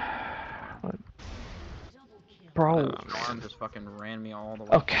him. But... Bro. Arm just fucking ran me all the way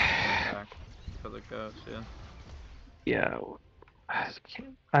Okay. back because it goes, yeah. Yeah.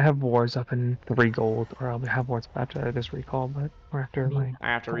 I have wards up in 3 gold, or I'll have wards up after this recall, but or after Me. my. I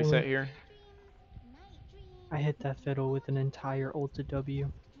have to reset here. I hit that fiddle with an entire ulted W.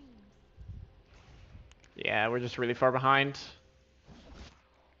 Yeah, we're just really far behind.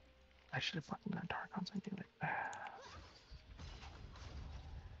 I should have fucking done Targon so I knew it.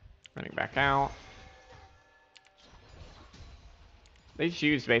 Running back out. They just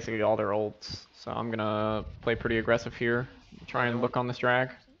used basically all their ults, so I'm gonna play pretty aggressive here. Try and look on this drag.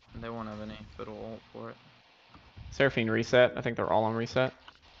 They won't have any fiddle ult for it. Seraphine reset. I think they're all on reset.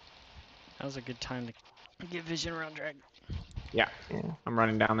 That was a good time to get vision around drag. Yeah, Yeah. I'm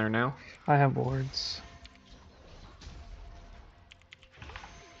running down there now. I have wards.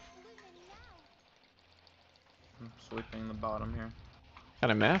 I'm sweeping the bottom here.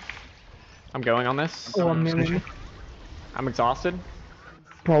 Got a MF. I'm going on this. Oh, I'm in. I'm exhausted.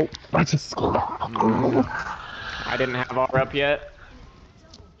 Bro, I just. I didn't have R up yet.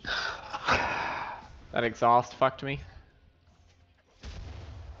 That exhaust fucked me.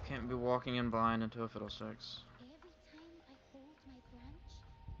 Can't be walking in blind into a fiddlesticks.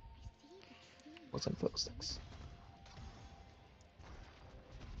 What's in fiddlesticks?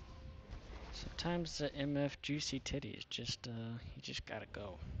 Sometimes the MF juicy titties just you just gotta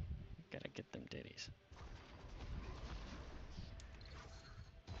go. You gotta get them titties.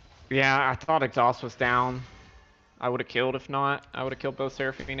 Yeah, I thought exhaust was down. I would have killed if not. I would have killed both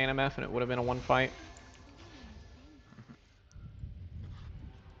Seraphine and MF and it would have been a 1 fight.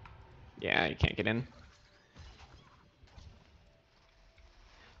 Yeah, you can't get in.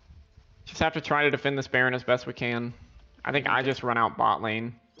 Just have to try to defend this Baron as best we can. I think I just run out bot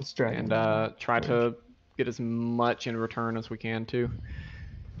lane It's dragon. and try to get as much in return as we can too.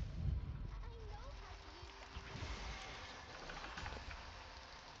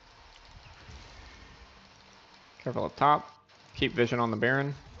 Careful up top. Keep vision on the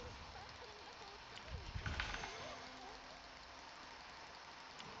Baron.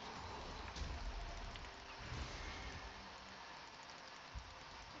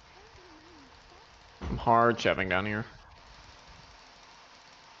 I'm hard shoving down here.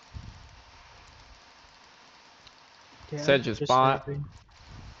 Yeah, Sedge is just bot. saving.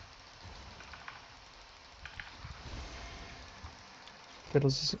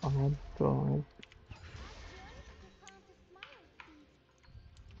 Fiddles is on. Fiddle on.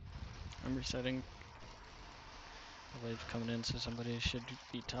 I'm resetting. The wave's coming in, so somebody should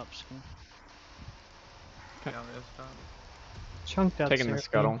be top soon. Okay. Yeah, this time. Chunked out Taking the Seraphine.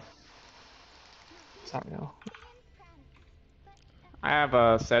 scuttle. Sorry, no. I have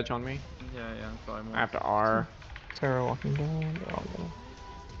a Sedge on me. Yeah, yeah, probably more. I have to R. Sarah walking down. They're all there.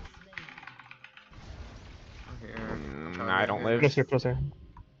 Here. I don't live. Closer, closer.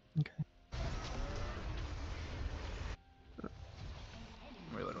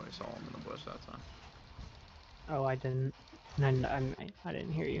 We literally saw him in the bush that time. Oh, I didn't. And I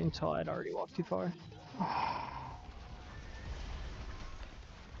didn't hear you until I'd already walked too far.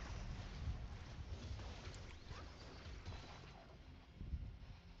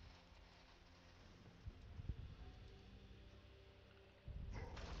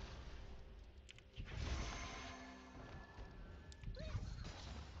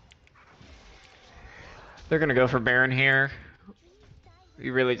 They're gonna go for Baron here.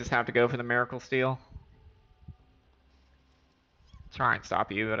 You really just have to go for the Miracle Steal. Try and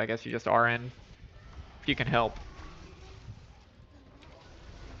stop you, but I guess you just are in. If you can help.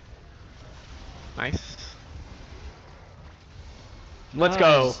 Nice. Let's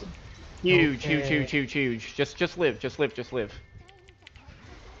go. Nice. Huge, huge, Okay. huge, huge, huge. Just live, just live, just live.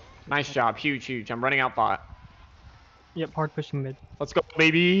 Nice job, huge, huge. I'm running out bot. Yep, hard pushing mid. Let's go,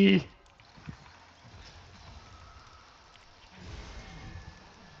 baby.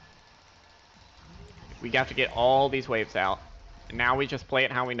 We got to get all these waves out. And now we just play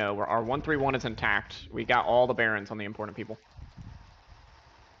it how we know. Our 1-3-1 is intact. We got all the Barons on the important people.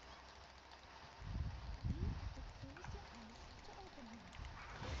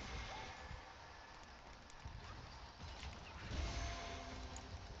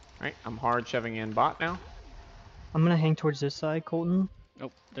 Alright, I'm hard shoving in bot now. I'm gonna hang towards this side, Colton.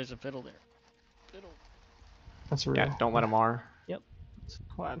 Oh, there's a fiddle there. Fiddle. That's real. Yeah, don't let him R. That's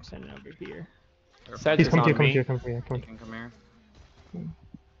why I'm standing over here. Sedge He's is come to you, on come to me. you, come to you, come You to you. can come here.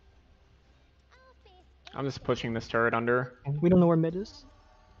 I'm just pushing this turret under. We don't know where mid is.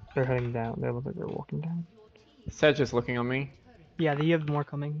 They're heading down. They look like they're walking down. Sedge is looking on me. Yeah, you have more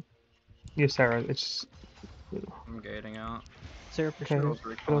coming. You, Sarah, it's. I'm gating out. Sarah for Okay, sure.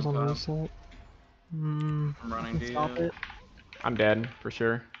 Fiddles on the top. reset. Mm, I'm running to stop you. it. I'm dead, for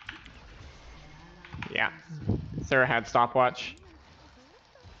sure. Yeah. Sarah had stopwatch.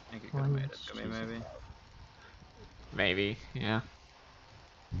 I think you could have made it to me, maybe. Maybe, yeah.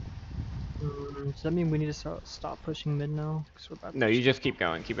 Does that mean we need to stop pushing mid now? 'Cause we're about to No, you just keep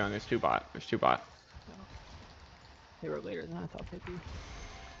going. Keep going. There's 2 bot. There's 2 bot. They were later than I thought they'd be.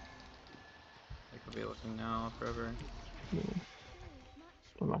 They could be looking now forever. Yeah.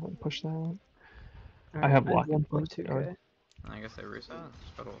 I'm not gonna push that. Alright, I have I lock in 1.2k. I guess they reset.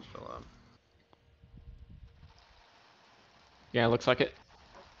 Scuttle's still up. Yeah, looks like it.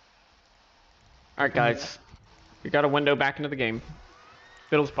 Alright, guys. We got a window back into the game.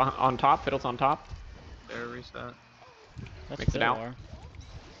 Fiddle's on top. Fiddle's on top. They're reset. That's Makes it out. Fiddler.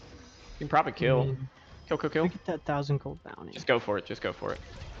 You can probably kill. Kill, kill, kill. We get that 1,000 gold bounty. Just go for it. Just go for it.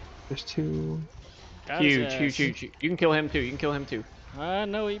 There's 2. Got his Huge, ass. huge, huge. You can kill him too. You can kill him too.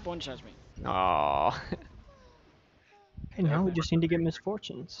 No, he one-shots me. Aww. Okay, now we just need to get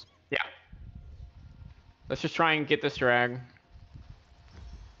misfortunes. Yeah. Let's just try and get this drag.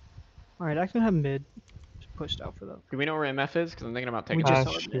 Alright, I can have mid. Just pushed out for that. Do we know where MF is? Because I'm thinking about We taking just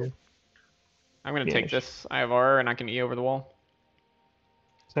this. saw it. I'm gonna Yeah, take this IVR and I can E over the wall.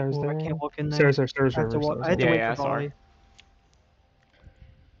 Sarah's Well, I there. can't walk in there. Sarah's there. Sarah's I have to, there. I have to Yeah, wait yeah, for sorry. volley.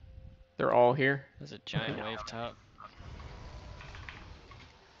 They're all here. There's a giant wave top.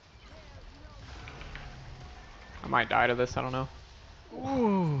 I might die to this. I don't know.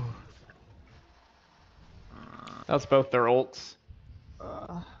 Ooh. That's both their ults.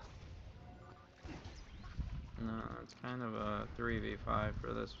 Uh, No, it's kind of a 3v5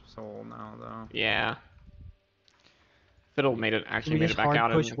 for this soul now, though. Yeah. Fiddle made it. can Actually we made just it back hard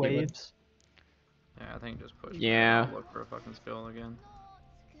out. push of the game. waves? Yeah, I think just push. Yeah. Look for a fucking skill again.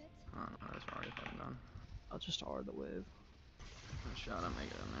 Oh, no, that's already fucking done. I'll just R the wave. Good shot, I make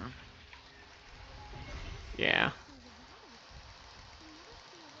it in there. Yeah.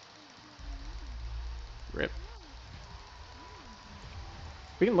 Rip.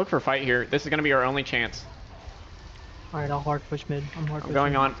 We can look for a fight here. This is gonna be our only chance. Alright, I'll hard push mid. I'm hard I'm pushing.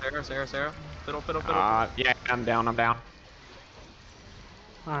 going on. Sarah. Fiddle, fiddle, fiddle. Yeah, I'm down. I'm down.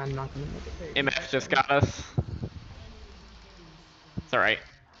 I'm not gonna make it there. MF just got us. It's alright.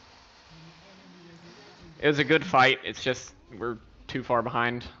 It was a good fight. It's just we're too far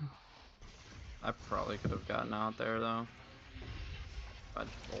behind. I probably could have gotten out there, though. If I'd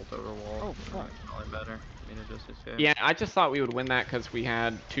bolt over wall. Oh, fuck. Probably better. Me to just escape. Yeah, I just thought we would win that because we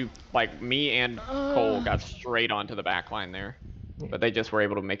had me and Cole got straight onto the back line there. But they just were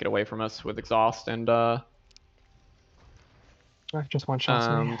able to make it away from us with exhaust and Just one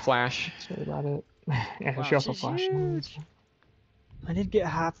shot. Me. flash. That's really about it. Yeah, Wow, she also she's flashed. huge. I did get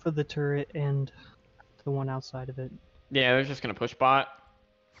half of the turret and the one outside of it. Yeah, they're just gonna push bot.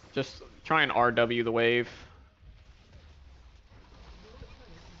 Just try and RW the wave.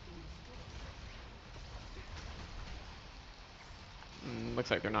 Looks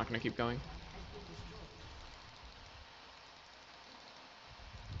like they're not gonna keep going.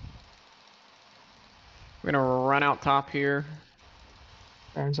 We're gonna run out top here.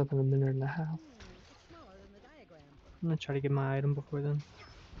 Baron's up in a minute and a half. I'm gonna try to get my item before then.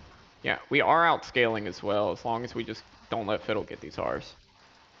 Yeah, we are outscaling as well, as long as we just don't let Fiddle get these Rs.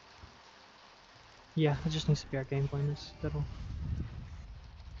 Yeah, it just needs to be our game plan this fiddle.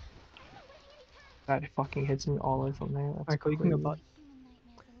 That fucking hits me all the way from there. That's Alright, cool, you can go crazy. bot.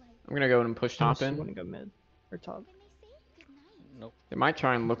 I'm gonna go and push top Unless you in. wanna go mid or top. Nope. They might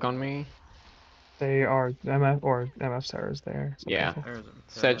try and look on me. They are MF Sarah's there. So Yeah. careful. There's a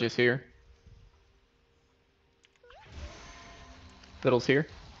Sedge is here. Fiddle's here.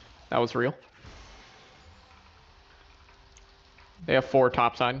 That was real. They have 4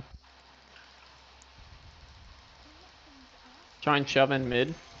 topside. Try and shove in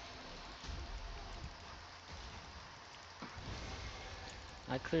mid.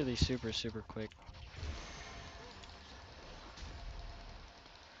 I clearly super quick.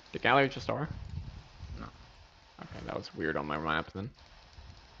 Did Gallery just R? No. Okay, that was weird on my map then.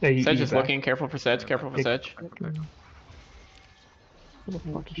 Yeah, Sedge you is back. looking. Careful for Sedge. Careful for Take- Sedge. Where the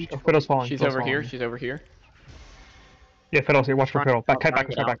fuck is she? Oh, Fiddle's falling. She's Fiddle's over here. falling. She's over here. Yeah, Fiddle's here. Watch for Trying Fiddle. Back, trying back,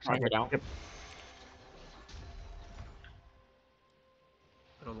 to back, back, trying to get out. Yep.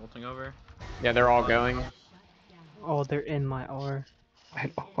 Fiddle bolting over. Yeah, they're all going. Oh, they're in my R. I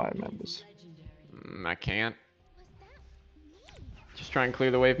hit all 5 members. I can't. Just try and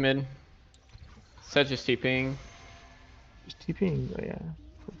clear the wave mid. Sedge is TPing. Just TPing, but yeah.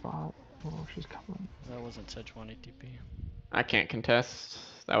 For bot. Oh, she's coming. That wasn't such one ATP. I can't contest.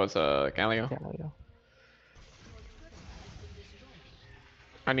 That was Galio. Yeah, yeah.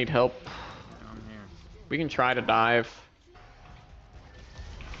 I need help. Down here. We can try to dive.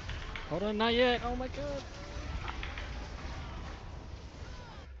 Hold on, not yet. Oh my god.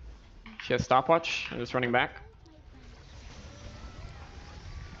 She has stopwatch. I'm just running back.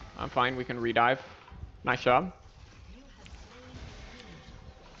 I'm fine. We can redive. Nice job.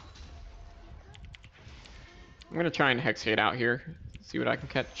 I'm gonna try and hexgate out here. See what I can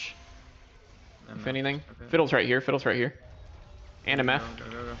catch. If anything. Okay. Fiddle's right here. Fiddle's right here. And MF. Go.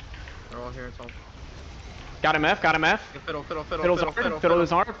 They're all here. It's all. Got him F. Got him F. Get fiddle. Fiddle's R. Fiddle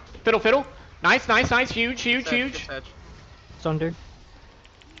is R. Fiddle. Nice. Huge. It's under.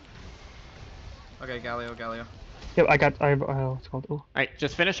 Okay, Galio. Yep, I have, what's it called? Oh. Alright,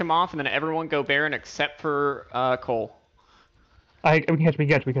 just finish him off and then everyone go Baron except for Cole. We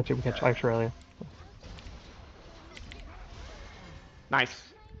can catch Australia. Nice.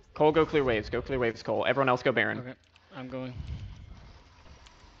 Cole, go clear waves, Cole. Everyone else go Baron. Okay, I'm going.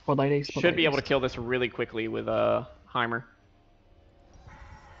 Well, light ace. Should be able to kill this really quickly with Heimer.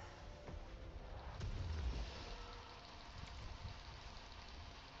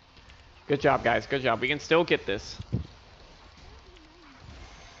 Good job, guys. Good job. We can still get this.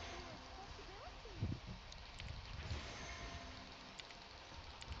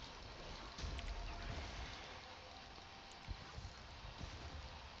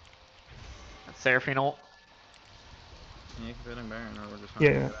 Seraphine ult. Yeah, keep hitting Baron, or we're just not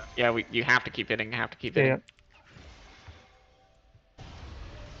Yeah. gonna do that. Yeah, you have to keep hitting. Yeah.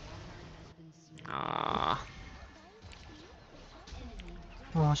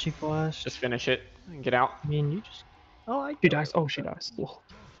 Oh, she flashed. Just finish it and get out. I mean, you just. Oh, she dies. Oh, she dies. Ugh.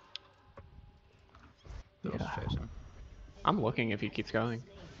 Bill's Yeah. chasing. I'm looking if he keeps going.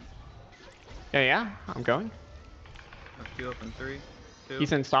 Yeah, I'm going. FQ up in 3, 2.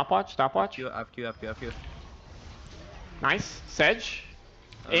 He's in stopwatch. FQ. Nice. Sedge.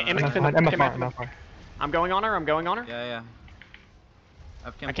 MFR. I'm going on her. Yeah.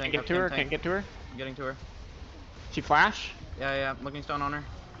 I can't get to her. I'm getting to her. She flash. Yeah. Looking stone on her.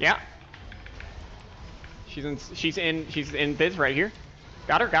 Yeah. She's in biz right here.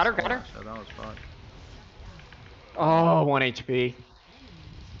 Got her. So that was fucked. Oh, 1 HP.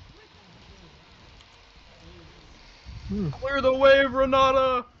 Clear the wave,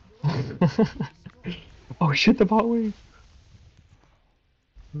 Renata! Oh shit, the bot wave.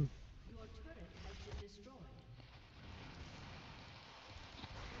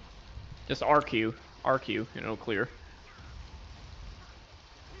 Just RQ, and it'll clear.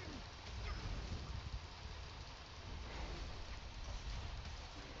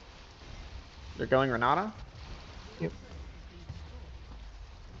 They're going Renata? Yep.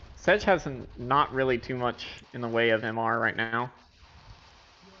 Sedge has not really too much in the way of MR right now.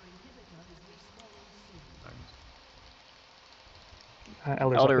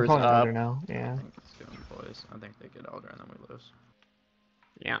 Elder's probably up. Elder now. Yeah. I think it's doing boys. I think they get Elder and then we lose.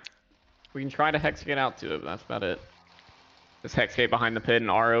 Yeah. We can try to hexgate out to it, but that's about it. This hexgate behind the pit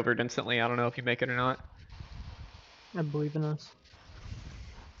and R overed instantly. I don't know if you make it or not. I believe in us.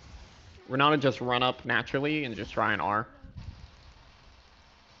 Renata just run up naturally and just try an R.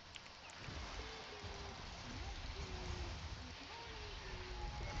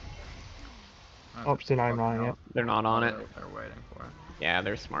 Oh, so now I'm on it. They're not on it. They're waiting for it. Yeah,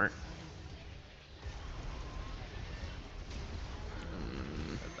 they're smart.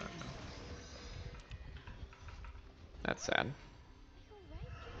 That's sad.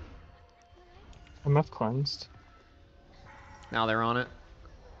 MF cleansed. Now they're on it.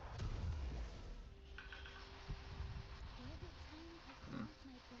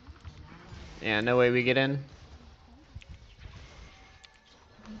 Yeah, no way we get in.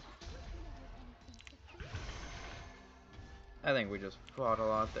 I think we just fought a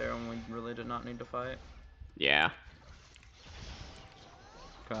lot there and we really did not need to fight. Yeah.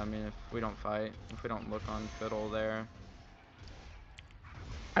 'Cause, I mean, if we don't fight, if we don't look on Fiddle there.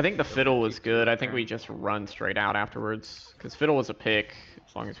 I think the Fiddle was good. I think we just run straight out afterwards. Because Fiddle was a pick,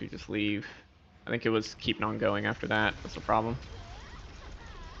 as long as we just leave. I think it was keeping on going after that. That's the problem.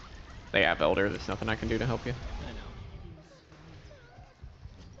 They have Elder. There's nothing I can do to help you. I know.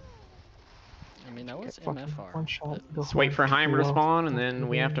 I mean, that was Get fucking MFR. one shot. but- Go Let's wait for Heim to Well, respawn, and then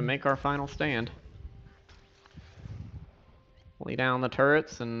we have to make our final stand. Lay down the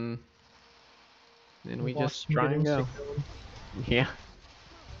turrets, and then we watch just them try get and go. instant Yeah.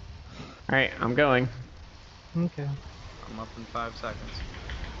 Alright, I'm going. kill. Okay. I'm up in 5 seconds.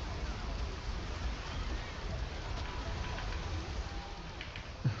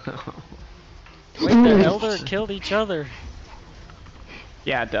 Wait, the Elder killed each other.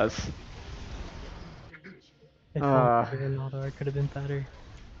 Yeah, it does. If Uh. I could have been better.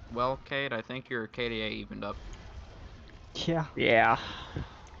 Well, Kate, I think your KDA evened up. Yeah. Yeah.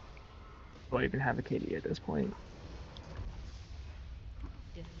 Don't even have a KD at this point.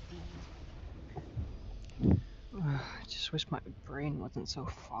 I just wish my brain wasn't so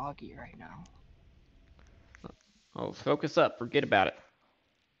foggy right now. Oh, focus up. Forget about it.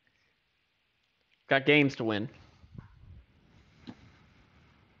 Got games to win.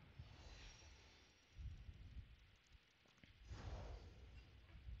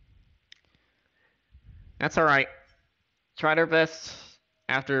 That's all right. Tried our best.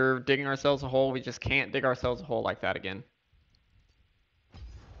 After digging ourselves a hole, we just can't dig ourselves a hole like that again.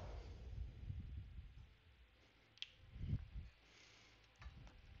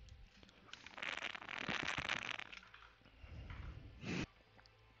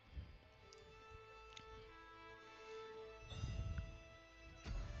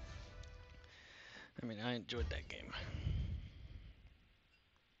 I mean, I enjoyed that game.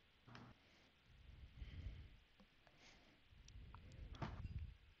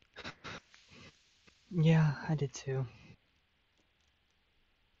 Yeah, I did too.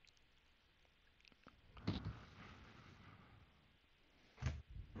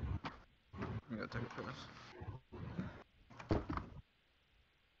 I'm gonna take a piss.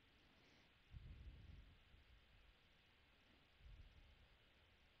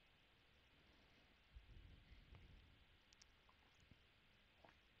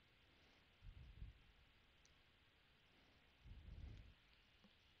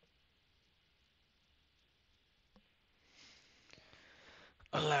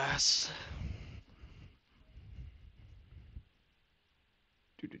 Alas.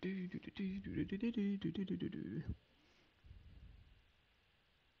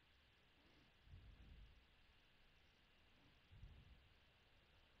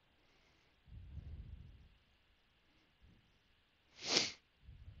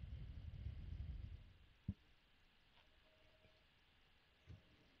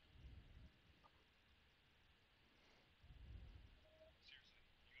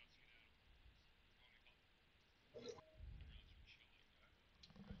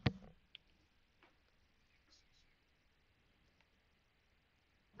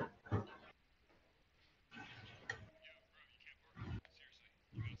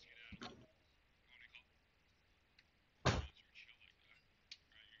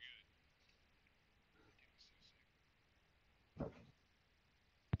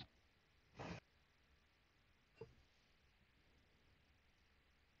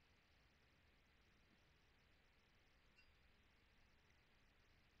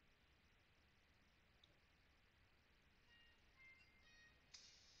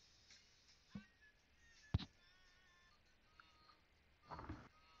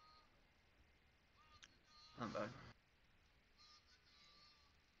 I'm back.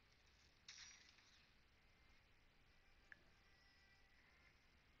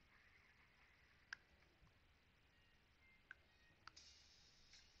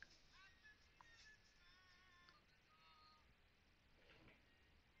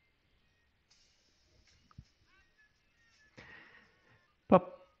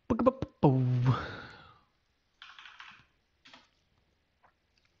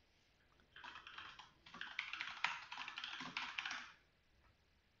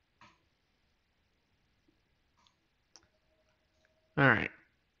 All right.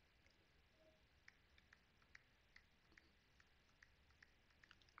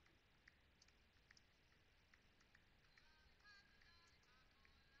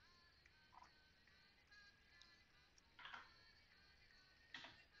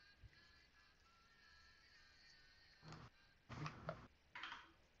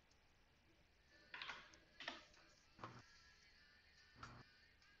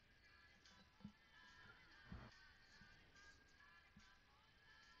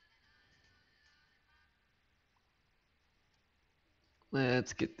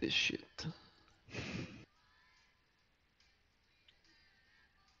 Let's get this shit.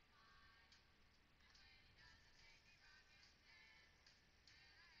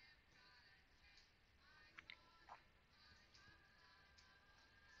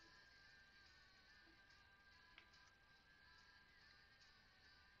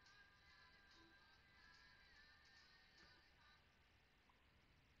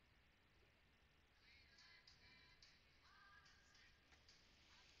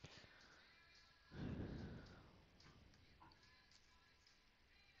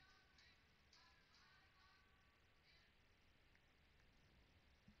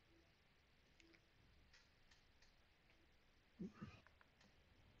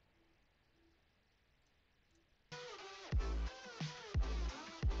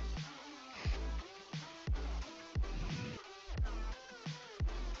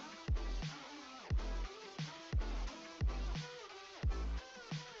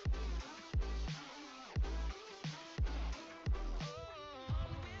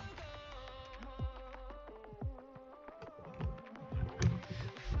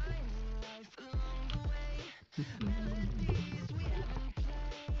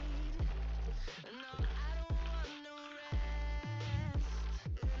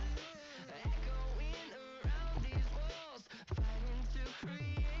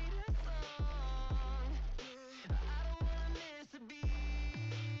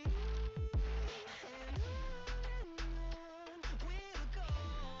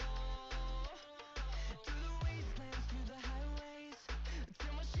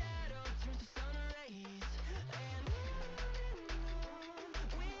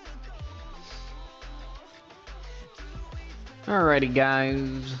 Alrighty,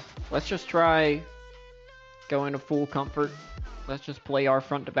 guys. Let's just try going to full comfort. Let's just play our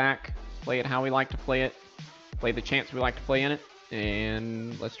front to back. Play it how we like to play it. Play the chance we like to play in it.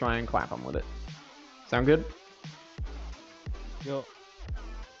 And let's try and clap them with it. Sound good? Yo.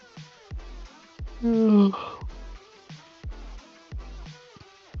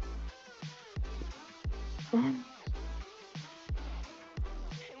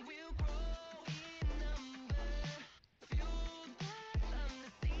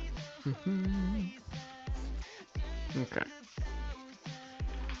 Okay.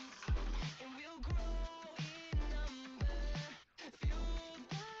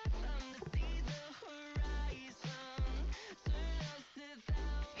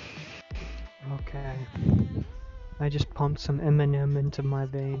 Okay. I just pumped some M&M into my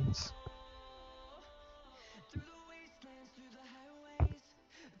veins.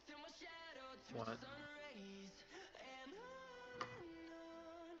 What?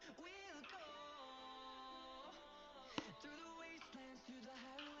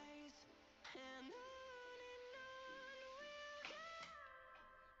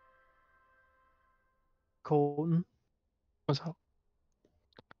 Colton, What's up?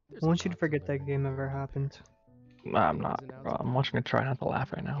 I want you to forget that game ever happened. I'm not, bro. I'm watching it try not to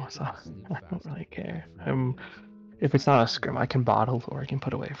laugh right now, so I don't really care. If it's not a scrim, I can bottle or I can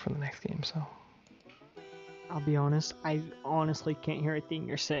put away for the next game, so. I'll be honest, I honestly can't hear a thing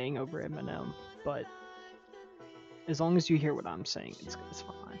you're saying over M&M, but as long as you hear what I'm saying, it's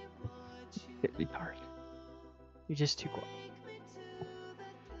fine. Hit me hard. You're just too quiet.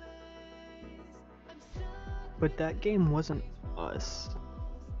 But that game wasn't us.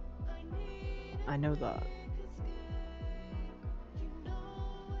 I know that.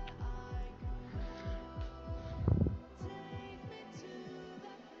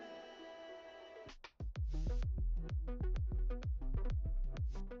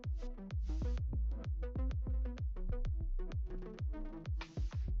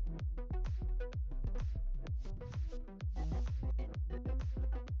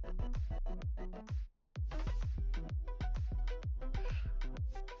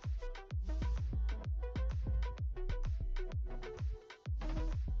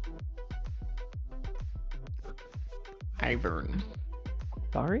 Ivern.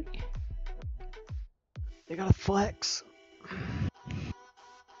 Sorry? They gotta flex.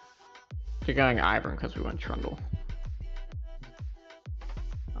 You're going Ivern because we went Trundle.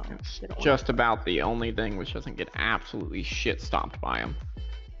 Oh, It's they don't wanna just flex. about the only thing which doesn't get absolutely shit stomped by him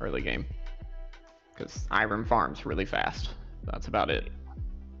early game. Because Ivern farms really fast. That's about it.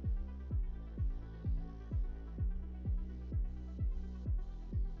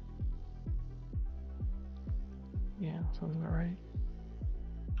 Yeah, sounds about right.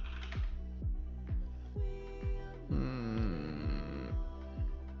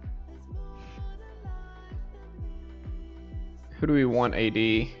 Who do we want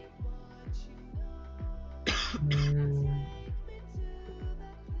AD?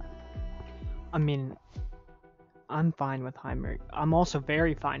 I mean, I'm fine with Heimer. I'm also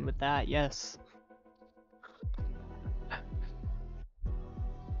very fine with that, yes.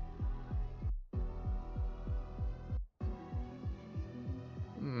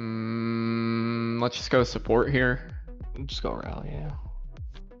 Let's just go support here. Just go rally, yeah.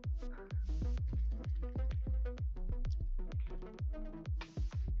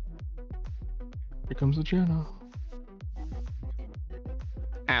 Here comes the Janna.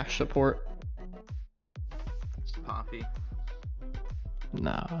 Ash support. Poppy.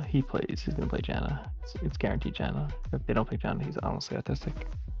 No, he plays. He's gonna play Janna. It's guaranteed Janna. If they don't play Janna, he's honestly autistic.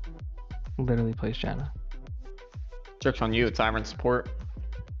 Literally plays Janna. Joke's on you, it's Ivern support.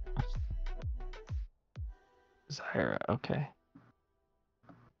 Zyra, okay.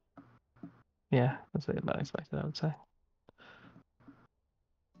 Yeah, that's about expected, I would say.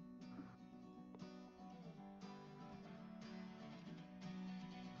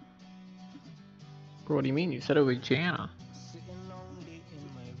 Bro, what do you mean? You said it was Janna.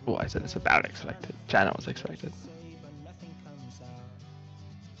 Well, I said it's about expected. Janna was expected.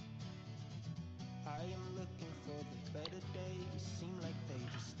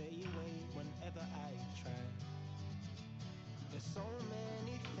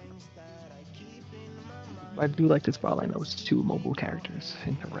 I do like this bot line though. It's two mobile characters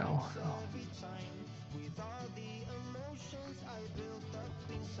in the realm. So.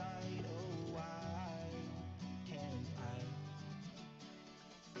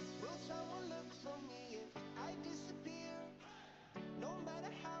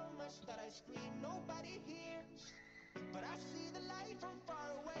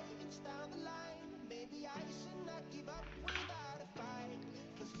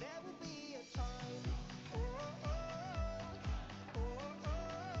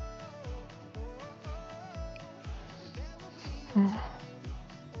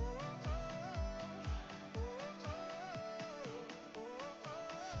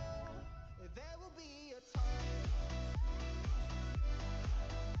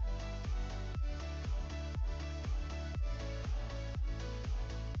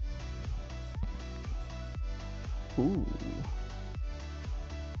 Ooh.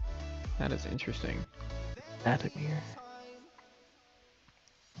 That is interesting. Adamir.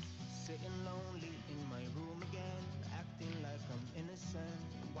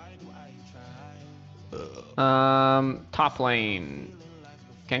 Top lane.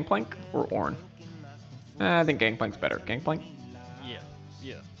 Gangplank or Ornn? I think Gangplank's better. Gangplank? Yeah.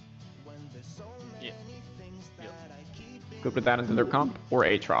 Yeah. Yeah. Good with that into their comp? Or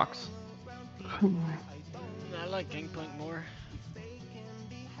Aatrox? I like Gangplank more.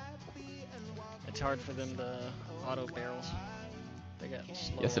 It's hard for them to auto barrels. They got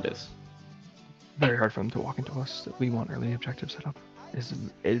slow. Yes, it is. Very hard for them to walk into us. We want early objective setup. Is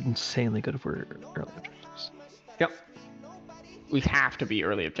insanely good for early objectives. Yep. We have to be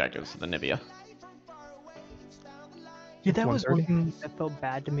early objectives to the Nivea. Yeah, that was one 130. thing that felt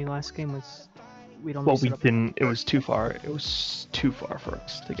bad to me last game was we don't. Well, set we up- didn't. It was too far. It was too far for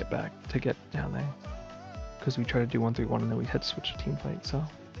us to get down there. Because we tried to do 1-3-1 and then we had to switch to team fight. So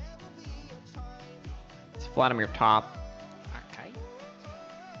It's Vladimir top. Okay.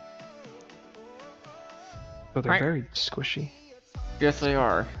 but they're Right. very squishy. Yes, they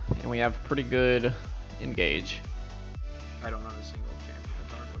are. And we have pretty good engage. I don't have a single champion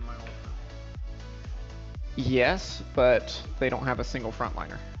card with my ultimate. Yes, but they don't have a single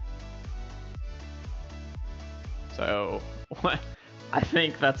frontliner. So, I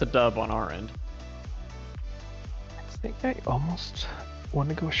think that's a dub on our end. I think I almost want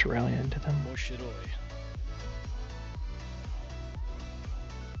to go Shirelli into them. Or should I?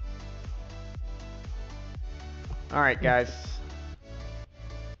 Alright, guys.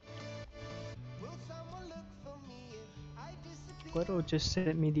 Guido just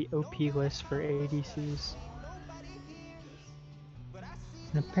sent me the OP list for ADCs.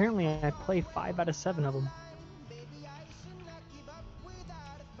 And apparently I play 5 out of 7 of them.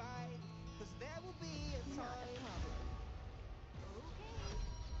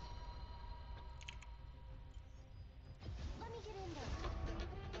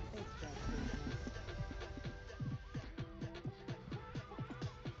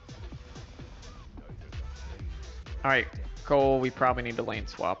 Alright, Cole, we probably need to lane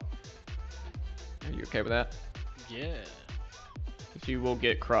swap. Are you okay with that? Yeah. Because you will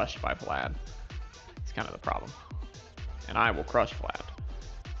get crushed by Vlad. It's kind of the problem. And I will crush Vlad.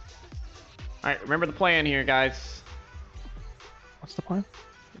 Alright, remember the plan here, guys. What's the plan?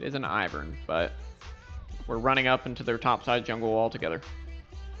 It is an Ivern, but we're running up into their topside jungle all together.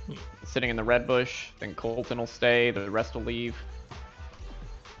 Sitting in the red bush, then Colton will stay, the rest will leave.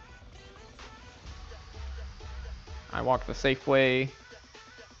 I walk the safe way,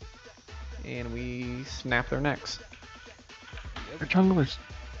 and we snap their necks. Their jungler's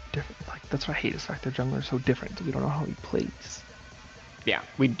different. Like that's what I hate. Is like their jungler's so different. We don't know how he plays. Yeah,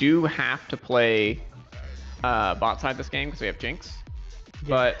 we do have to play bot side this game because we have Jinx.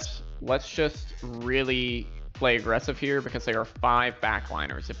 But let's just really play aggressive here because they are 5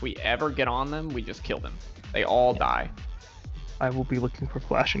 backliners. If we ever get on them, we just kill them. They all die. I will be looking for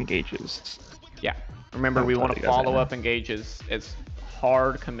flash engages. Yeah. Remember, I'll we tell want you to guys right follow now. up engages as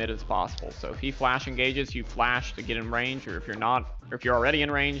hard commit as possible. So if he flash engages, you flash to get in range, or if you're not, or if you're already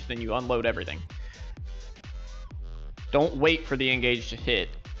in range, then you unload everything. Don't wait for the engage to hit.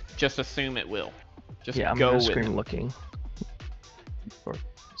 Just assume it will. Just Yeah, I'm go gonna with scream it. looking. Or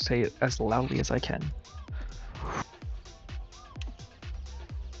say it as loudly as I can.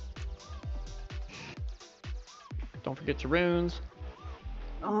 Don't forget your runes.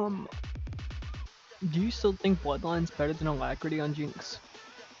 Do you still think Bloodline's better than Alacrity on Jinx?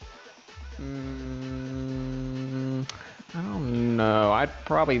 I don't know. I'd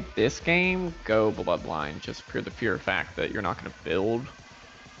probably this game go Bloodline just for the pure fact that you're not going to build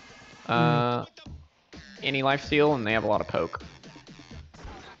any lifesteal, and they have a lot of poke.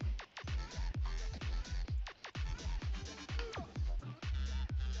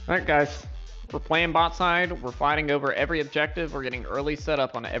 Alright guys, we're playing bot side, we're fighting over every objective, we're getting early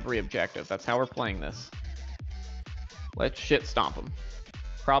setup on every objective. That's how we're playing this. Let's shit stomp them.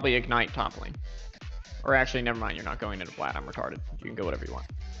 Probably ignite top lane. Or actually, never mind, you're not going into Vlad, I'm retarded. You can go whatever you want.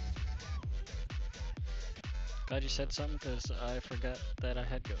 Glad you said something because I forgot that I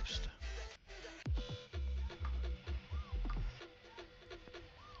had Ghost.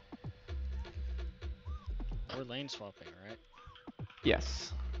 We're lane swapping, right?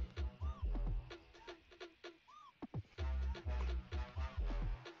 Yes.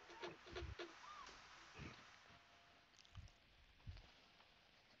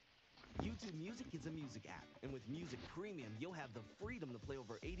 YouTube Music is a music app, and with Music Premium, you'll have the freedom to play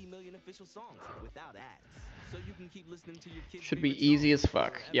over 80 million official songs without ads. So you can keep listening to your kids' Should be favorite easy songs as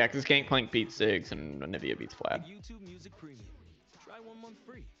fuck. forever. Yeah, because Gangplank beats Ziggs and Anivia beats Vlad. YouTube Music Premium. Try 1 month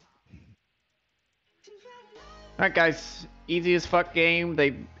free. Alright guys, easy as fuck game.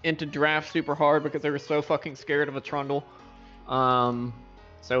 They entered draft super hard because they were so fucking scared of a Trundle.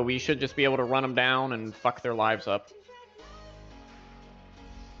 So we should just be able to run them down and fuck their lives up.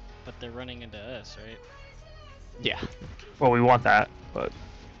 But they're running into us, right? Yeah. Well, we want that, but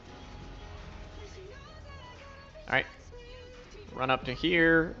Alright. Run up to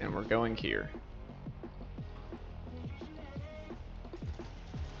here, and we're going here.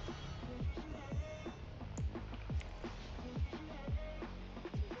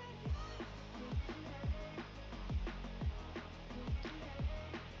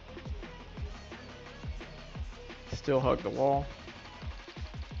 Still hug the wall.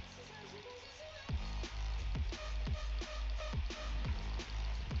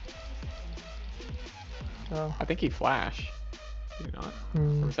 oh, I think he flashed. Did he not?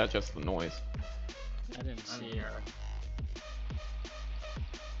 Or was that just the noise? I didn't see it.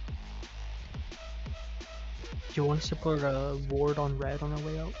 Do you want us to put a ward on red on our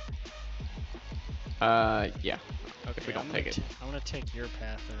way out? Yeah. Okay, we don't I'm take gonna it. I'm gonna take your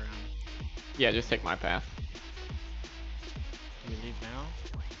path around. Yeah, just take my path. Do we leave now?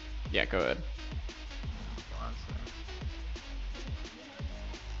 Yeah, go ahead.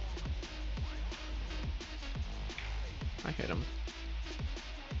 I hit him.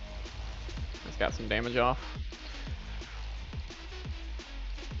 That's got some damage off.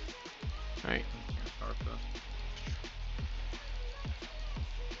 Alright.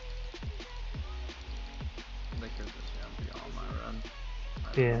 They could just be on my run.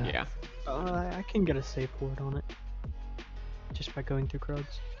 yeah. Yeah. I can get a safe ward on it. Just by going through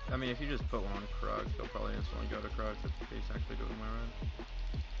Krugs. I mean, if you just put one on Krug, they'll probably instantly go to Krug if he's actually doing my run.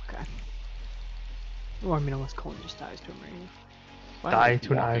 Okay. Well, I mean, unless Colin just dies to him right here. Why Die is he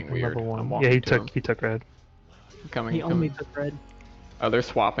to an walking icon weird? level I'm 1. walking Yeah, to him. he took red. I'm coming. He I'm only coming. took red. Oh, they're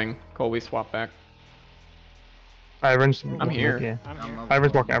swapping. Colby, swap back. Ivan's. I'm here. Yeah. I'm I'm here. level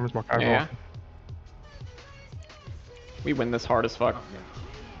Ivan's one. walking. Ivan's walking. Ivan's Yeah. walking. We win this hard as fuck. Oh, yeah.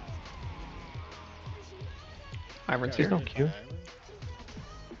 Ivan's There's here. no Q.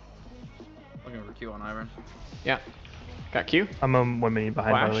 Looking for Q on Ivan. Yeah. Got Q. I'm 1 minute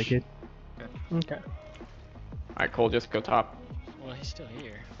behind by the Flash. kid. Okay. Alright, Cole, just go top. Well, he's still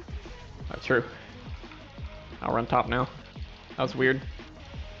here. That's true. I'll run top now. That was weird.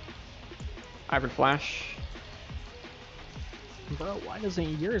 Ivan flash. Bro, why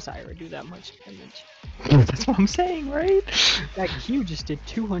doesn't your Zyra do that much damage? That's what I'm saying, right? That Q just did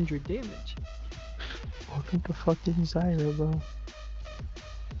 200 damage. Welcome to fucking Zyra, bro.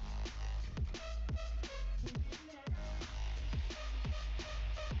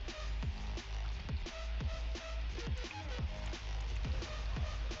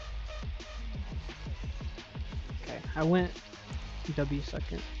 Okay, I went W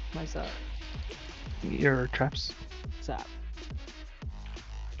second. My Zap. Your traps. Zap.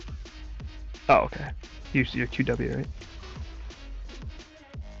 Oh, okay. Use your QW, right?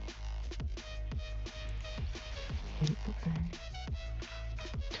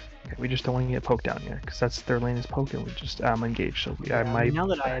 Okay, we just don't want to get poked down here, because that's their lane is poke and we just engage. So I might. Now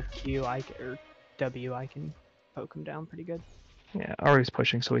that I have Q, or W, I can poke him down pretty good. Yeah, Ari's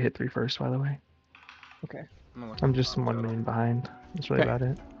pushing, so we hit 3 first. By the way, Okay. I'm just 1 minute behind. That's really Okay. about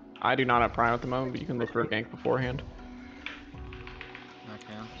it. I do not have Prime at the moment, but you can look for a gank beforehand. I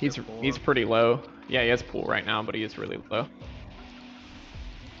can. He's pretty low. Yeah, he has pool right now, but he is really low.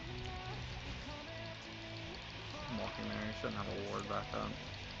 I'm walking there. He shouldn't have a ward back up.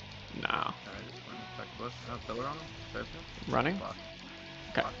 Nah. I just went and checked the bush. No pillar on him. There's him. Running? Flash.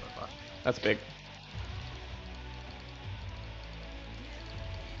 Okay. Flash, flash, flash. That's big.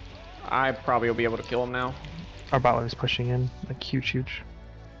 I probably will be able to kill him now. Our bot lane is pushing in, like huge.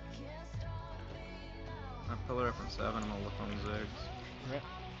 I pillar up in 7. I'm gonna look on Ziggs. Yep.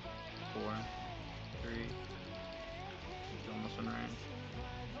 4, 3. He's almost in range.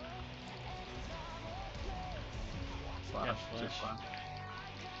 Flash. Yeah, Ziggs flash. flash.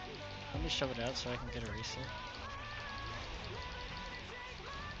 Let me shove it out so I can get a reset.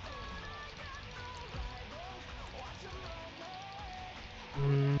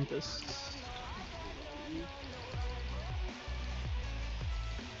 This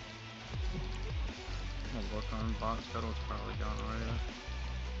I'm gonna look on bot scuttle, it's probably gone already.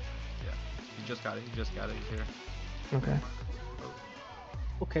 Yeah, he just got it, he's here. Okay.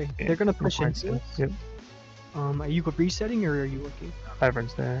 Okay, Yeah, they're gonna I'm push fine, into too. us. Yep. Are you resetting or are you looking?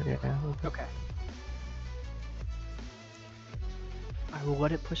 Everyone's there. Yeah. Okay. I will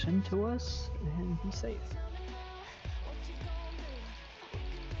let it push into us and be safe.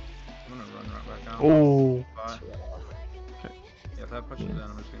 I'm gonna run right back out. Oh. Bye. Yeah, if that pushes in,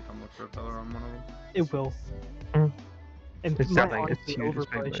 I'm just gonna come look for a pillar on one of them. It will. Mm. And It's might definitely it's honestly huge. It's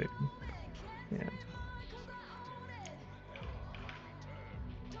big. overpush. Like, yeah.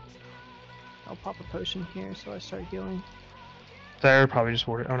 I'll pop a potion here so I start healing. Sarah probably just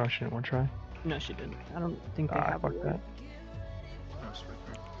warded. Oh no, she didn't want to try. No, she didn't. I don't think they Ah, have a fuck ward. that. Oh, sweet.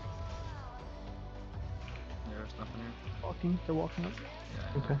 Yeah, there's nothing here. Walking, they're walking up.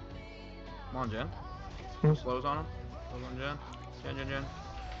 Yeah. Okay. Come on, Jen. Hmm. Slows on him. Slows on Jen. Jen.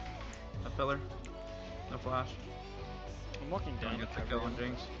 That pillar. No flash. I'm walking Trying down. to get the kill on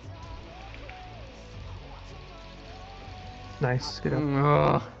Jinx. Nice. Get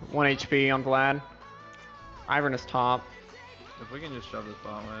up. 1 HP on Vlad. Ivern is top. If we can just shove this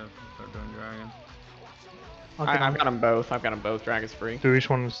bot wave and start doing dragon. I've got them both. I've got them both. Dragon's free. Do we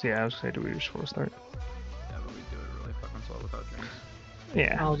just want to? Yeah, I was gonna say, do we just want to start? Yeah, but we do it really fucking slow without Jinx.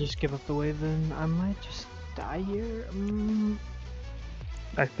 Yeah. I'll just give up the wave then. I might just die here.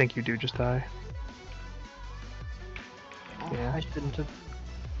 I think you do just die. Oh, Yeah. I shouldn't have.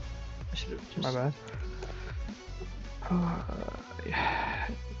 I should have just. My bad. Yeah.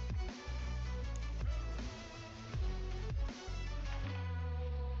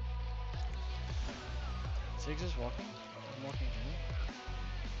 Ziggs is walking. I'm walking in.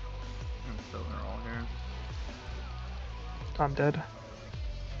 I'm still they're all here. I'm dead.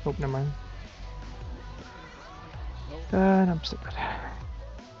 Oh, never mind. Nope. I'm still dead.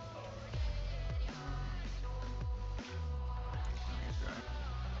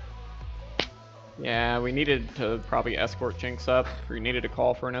 Yeah, we needed to probably escort Jinx up. We needed to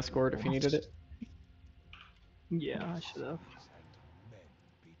call for an escort if you needed it. Yeah, I should have.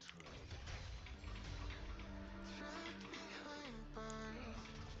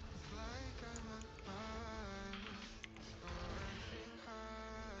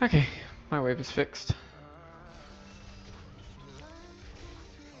 Okay, my wave is fixed.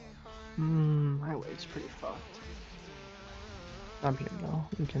 My wave's pretty fucked. I'm here now.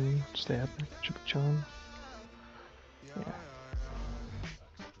 We can stay up. Should be chilling. Yeah.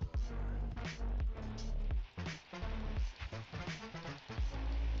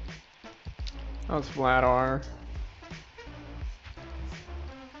 That's Vlad R.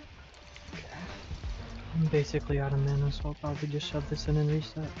 I'm basically out of mana, so I'll probably just shove this in and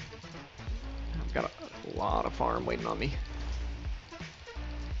reset. I've got a lot of farm waiting on me.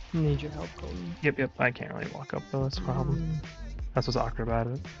 Need your help, Colton. Yep. I can't really walk up though. That's the problem. That's what's awkward about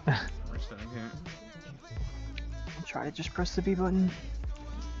it. We're sitting here. I'll try to just press the B button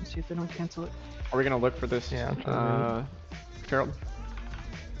and see if they don't cancel it. Are we gonna look for this? Yeah, I'm trying Gerald?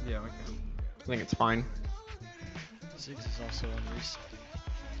 Yeah, we can. I think it's fine. Ziggs is also on reset.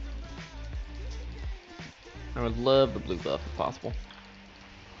 I would love the blue buff if possible.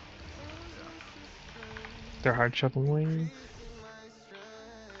 They're hard shuffling wave.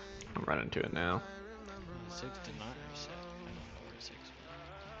 I'm running to it now. Ziggs did not reset. I don't know where Ziggs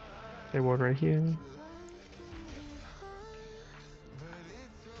went. They ward right here.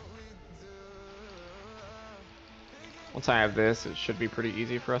 Once I have this, it should be pretty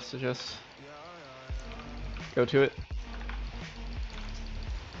easy for us to just go to it.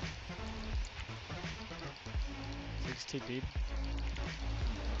 Ziggs TP'd.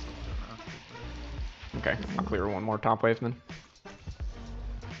 Okay, I'll clear one more top wave then.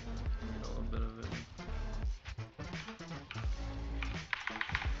 A little bit of it.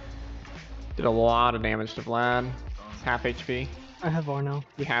 Did a lot of damage to Vlad. It's half HP. I have R now.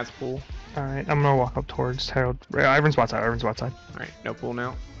 He has pool. Alright, I'm gonna walk up towards Harold. Ivern's bot side. Alright, no pool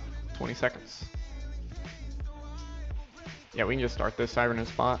now. 20 seconds. Yeah, we can just start this Ivern in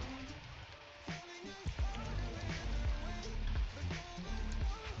spot.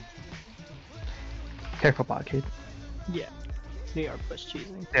 Careful bot, Kate. Yeah, they are push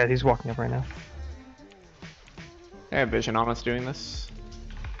cheesing. Yeah, he's walking up right now. I have vision on us doing this.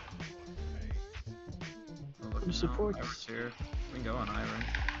 Who supports? Ivor's here. We can go on Ivern.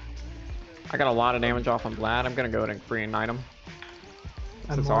 I got a lot of damage off on Vlad. I'm gonna go ahead and free an item.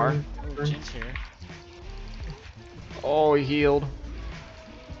 I'm Cesar. on. Oh, Jin's here. Oh, he healed.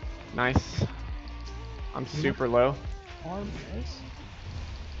 Nice. I'm super low. R miss.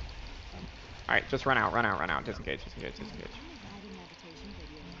 Alright, just run out, run out, run out. Disengage, disengage, disengage.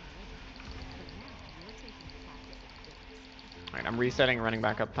 Alright, I'm resetting and running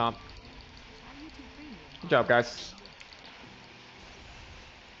back up top. Good job, guys.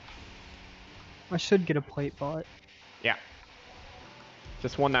 I should get a plate bot. Yeah.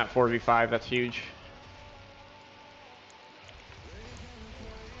 Just won that 4v5, that's huge.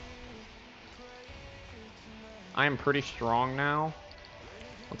 I am pretty strong now.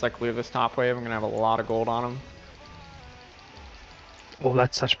 Once I clear this top wave, I'm gonna have a lot of gold on him. Oh,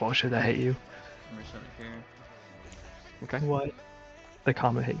 that's such bullshit. I hate you. I'm resetting here. Okay. What? The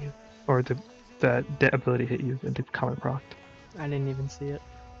comment hit you, or the ability hit you, and the comment procced. I didn't even see it.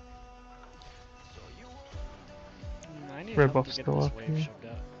 I need Red help buffs to get go this up wave here. shoved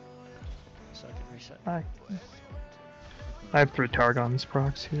out. So I can reset. I have 3 Targon's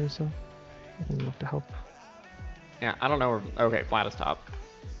procs here, so I think enough to help. Yeah, I don't know where... Okay, flat is top.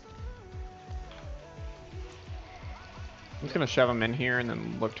 I'm just gonna shove him in here and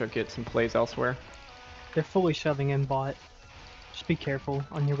then look to get some plays elsewhere. They're fully shoving in bot. Just be careful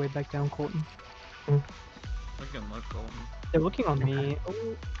on your way back down, Colton. We can look golden. They're looking on me.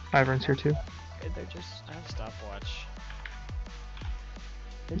 Oh, Ivern's here too. okay, I have stopwatch.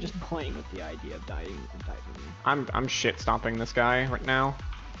 they're just playing with the idea of diving me. I'm shit stomping this guy right now.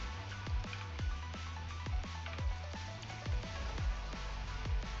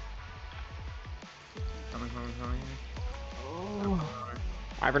 Coming, coming, coming. Oh,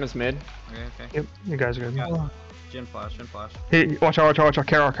 Ivern is mid. Okay, okay. Yep, you guys are good. Yeah. Gin flash, gin flash. Hey, watch out, watch out, watch out,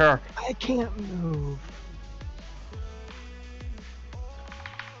 Kara, Kara. I can't move.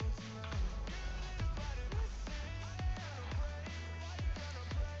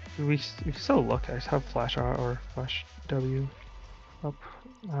 We still look. I just have flash R or flash W up.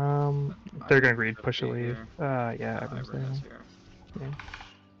 They're gonna greed, push the wave. Yeah, Ivern's there. Ivern is here. Yeah.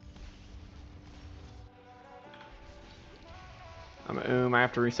 I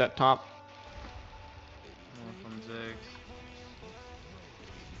have to reset top. One from Ziggs.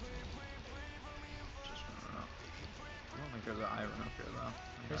 Just run up. I don't think there's an Ivern up here though.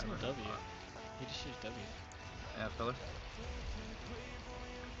 There's no Ivern. W. He just used W. Yeah, pillar.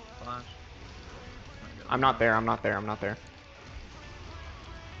 Flash. I'm not there, I'm not there, I'm not there.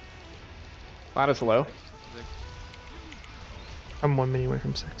 Flat is low. Ziggs. I'm 1 minute away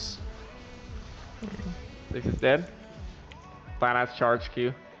from 6. This is dead. Flat has charge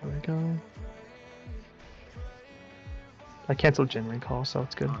Q. There we go. I canceled Jin recall, so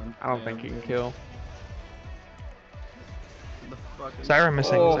it's good. I don't think you can kill. The fuck is Zyra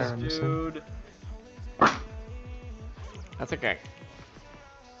missing, Oh, Zyra missing. dude. That's okay.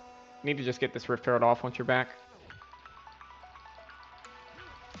 Need to just get this Rift Herald off once you're back.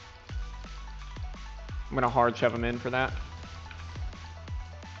 I'm gonna hard shove him in for that.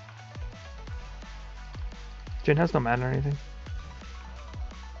 Jin has no mana or anything.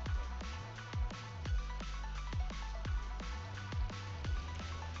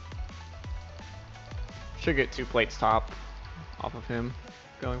 Should get 2 plates top off of him.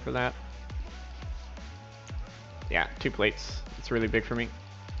 Going for that. Yeah, 2 plates. It's really big for me.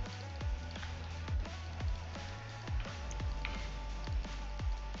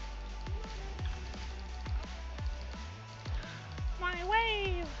 My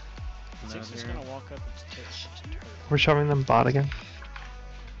wave! No, Six is here. gonna walk up and touch. We're shoving them bot again.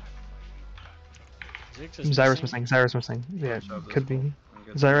 Ziggs is Zyra's missing, Zyra's missing. Yeah, Shove this could be. one. I'm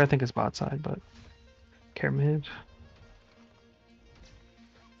good. Zyra I think is bot side, but care mid.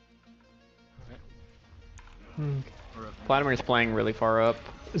 Vladimir's playing really far up.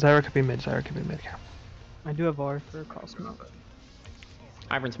 Zyra could be mid, Zyra could be mid. Yeah, I do have R for Cosmo.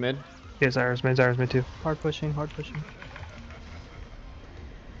 Ivern's mid. yeah, Zyra's mid too. Hard pushing, hard pushing.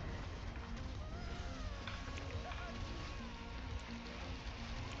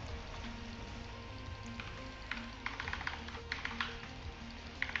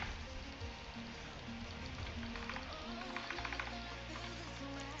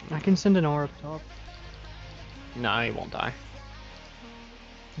 I can send an R up top. Nah, he won't die.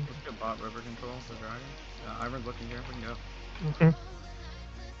 Let's get bot river control for dragon. Ivern's looking here. We can go. Mhm.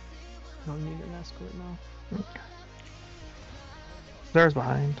 Don't need an escort now. Zyra's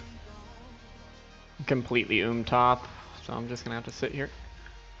behind. Completely top, so I'm just gonna have to sit here.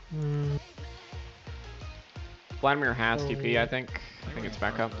 Mm, Vladimir has Oh. TP, I think. I think we it's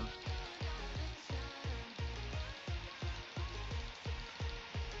can back up. push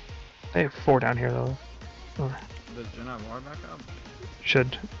They have 4 down here though. Oh, this. Does Jin have war back up?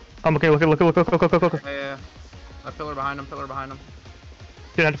 should. Okay, look. Yeah, yeah, yeah. A pillar behind him, pillar behind him.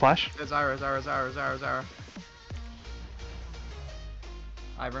 Didn't have to flash. Zyra.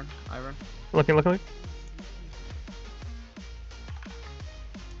 Ivern. Looking.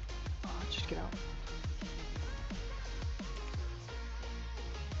 Just get out.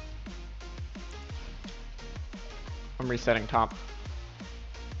 I'm resetting top.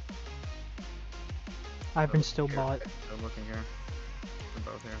 I've been still bought. They're looking here. They're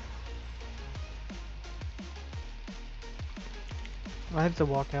both here. I have to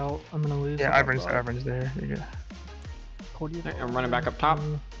walk out. I'm gonna lose. Yeah, I got Ivern's there. You're good. bought. I'm running back up top.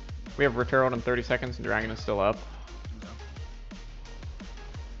 We have return in 30 seconds and Dragon is still up.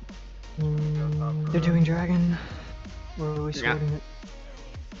 They're doing dragon. Where are we Yeah. sorting it?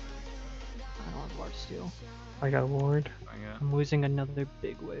 I don't have large steel. I got a ward. I'm losing another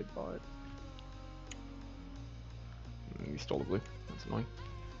big wave bot. You stole the blue. That's annoying.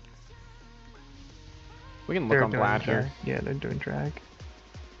 We can look They're on doing Vlad here. drag. Yeah, they're doing drag.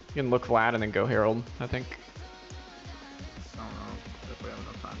 You can look Vlad and then go Herald, I think. I don't know if we have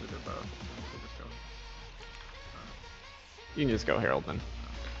enough time to do both. So just go. You can just go Herald then.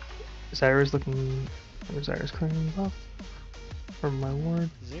 Zyra's looking. Zyra's clearing buff from my ward.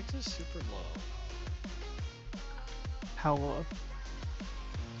 Ziggs is super low. How low?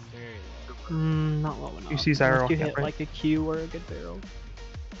 Very low. Not low enough. You see Zyra Unless you walking hit up, right? like a Q or a good barrel.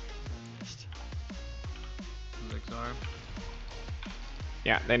 Zigzar.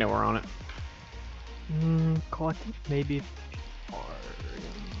 Yeah, they know we're on it. Collecting maybe.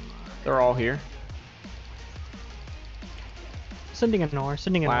 They're all here. Sending an R.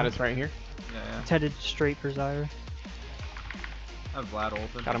 Sending an Vlad R. is right here. Yeah. It's headed straight for Zyra. I have Vlad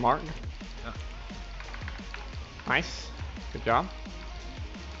ulted. Got him marked. Yeah. Nice. Good job.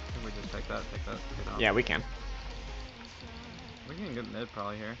 Can we just take that, get out? Yeah, we can. We can get mid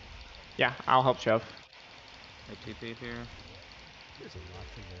probably here. Yeah, I'll help shove. They TP'd here. There's a lot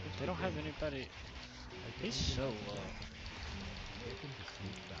to learn. They don't have anybody. He's so low. Get them to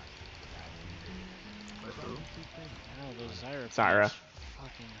sneak faster. Wait, who? Oh, those Zyra. Zyra. players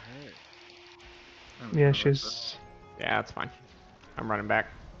Fucking hurt. I'm Yeah, gonna she's. Yeah, that's fine. I'm running back.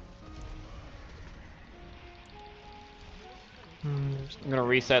 I'm gonna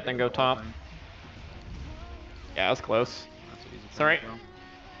reset, then go top. Yeah, that's close. That's easy. It's alright.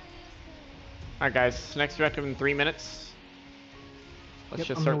 Alright guys, next objective in 3 minutes. Let's Yep,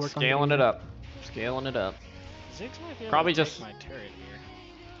 just I'm gonna start work on scaling getting it up. Scaling it up. Ziggs might be able Probably to just- take my turret here.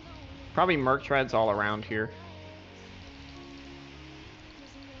 Probably merc treads all around here.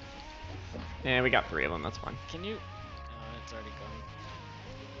 And we got 3 of them, that's fine. Can you? Oh, it's already gone.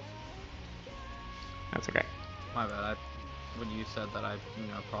 That's okay. My bad. When you said that, I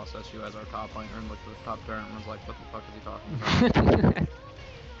processed you as our top laner and looked at the top turret and was like, what the fuck is he talking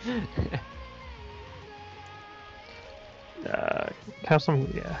about? Have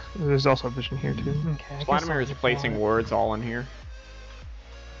some. Yeah, there's also a vision here too. Okay. I guess Vladimir I'll is just placing buy it. wards all in here.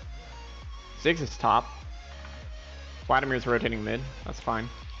 Ziggs is top. Vladimir's rotating mid, that's fine.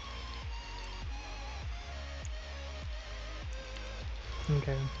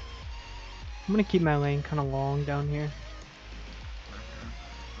 Okay. I'm gonna keep my lane kind of long down here.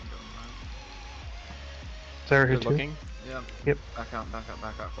 Zyra here Good too. looking. Yeah. Yep. Back out,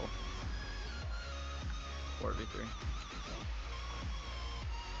 full. 4v3.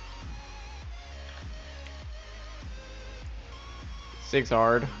 Ziggs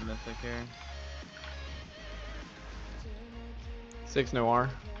hard. Mythic here. 6 no R.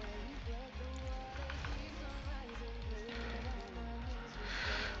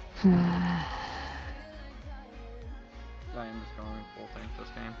 I am just going full tank this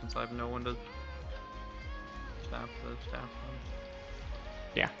game since I have no one to staff them.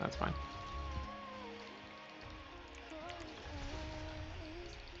 Yeah, that's fine.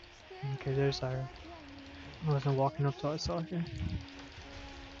 Okay, there's Zyra. I wasn't walking up till I saw her.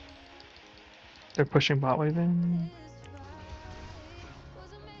 They're pushing bot wave in.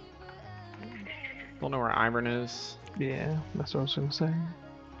 Don't know where Ivern is. Yeah, that's what I was gonna say.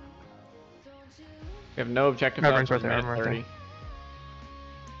 We have no objective Ivern's left. right there, We're Ivern's right 30.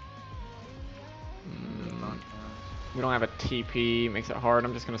 We don't have a TP, makes it hard.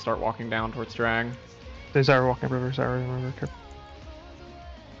 I'm just gonna start walking down towards drag. There's Zyra walking up river. Zyra river. Careful.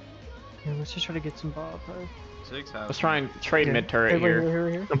 Yeah, let's just try to get some bot power. Ziggs has. Let's try and trade Yeah. mid turret Hey, wait, here.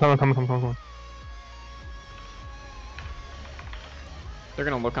 here. Come. They're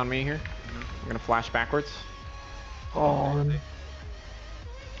gonna look on me here. I'm gonna flash backwards. Oh,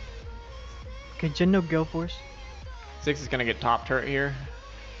 Okay, Jin no go force. Ziggs is gonna get top turret here.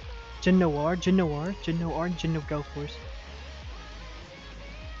 Jin no R, Jin no R, Jin no R, Jin no go force.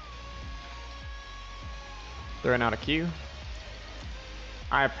 Throwing out a Q.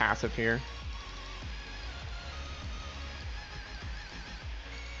 I have passive here.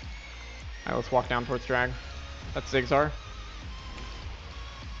 I Alright, let's walk down towards drag. That's Zigzar.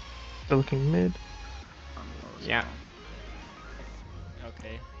 They're looking mid. I'm low as Yeah. well.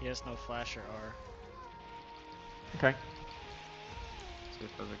 Okay, he has no flash or R. Okay. See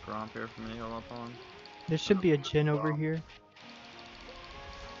if there's a Gromp here for me to heal up on. There should be a Jin over here.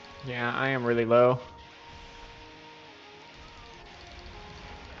 Yeah, I am really low.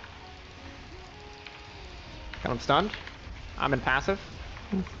 Got him stunned. I'm in passive.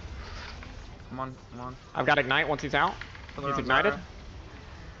 Come on, come on. I've got Ignite once he's out. Pillar He's on ignited. Zyra.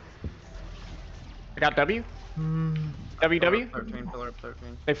 I got W. Hmm. W, Pillar W. up 13, pillar up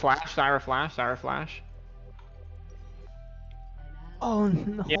 13. They flash, Zyra flash, Zyra flash. Oh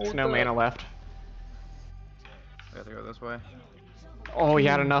no. Yes, no mana left. We have to go this way. Oh, he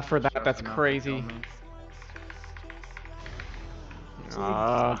had enough for that. Just That's enough to crazy. kill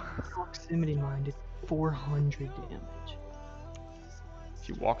me. Proximity mine did 400 damage. Did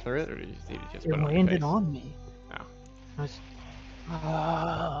you walk through it, or did you just It put it on your landed face? on me. Oh. I was...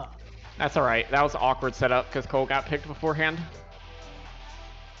 Ah. That's alright. That was an awkward setup because Cole got picked beforehand.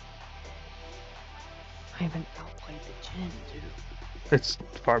 I haven't outplayed the Jin, dude. It's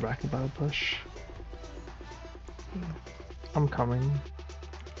far back about a push. I'm coming.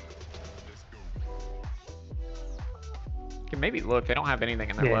 You can maybe look. They don't have anything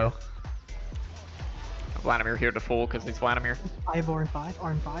in their Yeah. low. Vladimir here to full because he's Vladimir. 5 R5,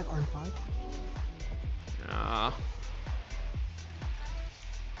 R5, R5.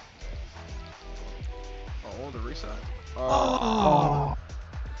 Oh, the reset. Oh.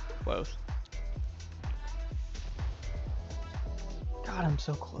 Close. God, I'm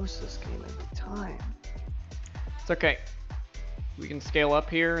so close this game every time. It's okay. We can scale up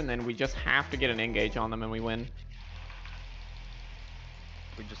here, and then we just have to get an engage on them, and we win.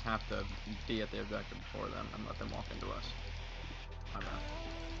 We just have to be at the objective before them and let them walk into us. My bad.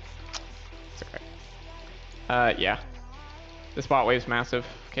 It's okay. Yeah. The spot wave's massive.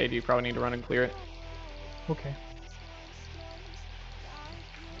 KD, you probably need to run and clear it. Okay.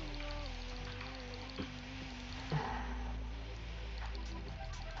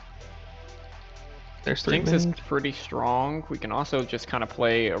 There's 3 Jinx is mid. pretty strong. We can also just kind of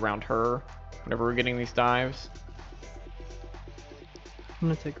play around her whenever we're getting these dives. I'm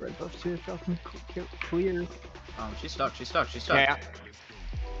gonna take red buff too if y'all can clear. She's stuck, she's stuck, she's stuck. Yeah.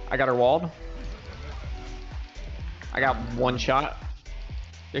 I got her walled. I got one shot.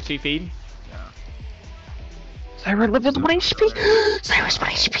 Did she feed? Yeah. Zyra leveled 1 HP! Zyra's 1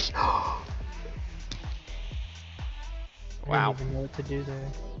 HP! Wow. I didn't even know what to do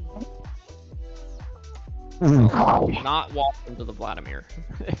there. Not walk into the Vladimir.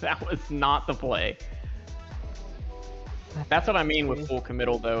 That was not the play. That's what I mean with full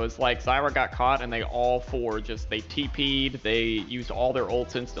committal though, is like Zyra got caught and they all four just, they TP'd, they used all their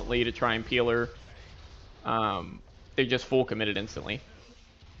ults instantly to try and peel her. They just full committed instantly.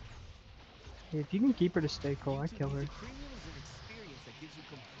 Hey, if you can keep her to stay cool, I kill her.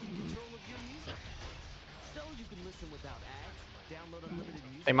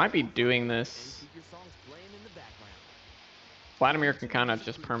 They might be doing this. Vladimir can kind of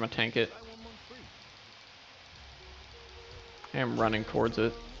just perma-tank it. I am running towards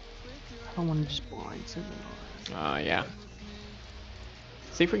it. I don't want to just blind something on. Yeah.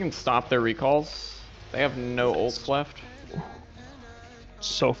 See if we can stop their recalls. They have no ults left.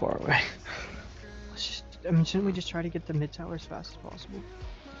 So far away. Let's just, I mean, shouldn't we just try to get the mid tower as fast as possible?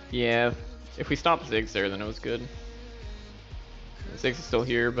 Yeah, if we stop Ziggs there, then it was good. Ziggs is still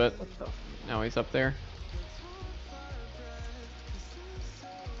here, but What the? now he's up there.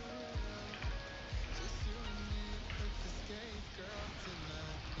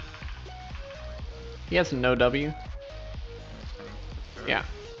 He has no W. Yeah.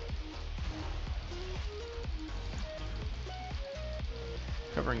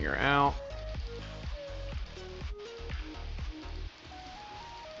 Covering your out.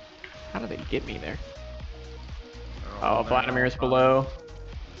 How did they get me there? Oh, Vladimir's below.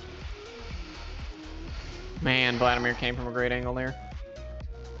 Man, Vladimir came from a great angle there.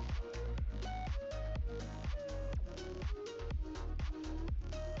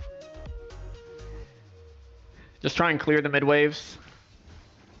 Just try and clear the mid waves.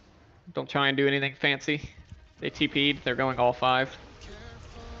 Don't try and do anything fancy. They TP'd, they're going all 5.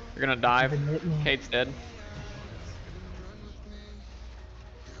 They're gonna dive. Kate's dead.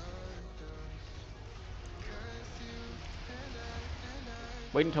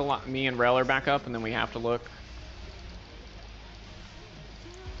 Wait until me and Rel are back up, and then we have to look.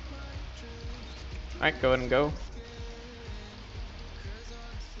 Alright, go ahead and go.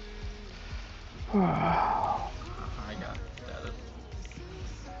 I got deaded.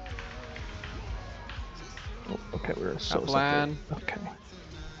 Okay, we're so Not glad. separate. Okay.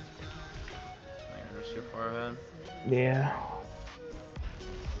 You're just too far ahead. Yeah.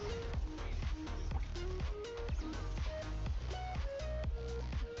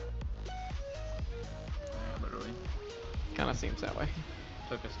 Yeah, literally. Kind of seems that way.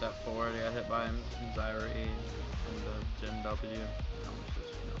 Took a step forward, got hit by Zyre and the Jim W. Now it's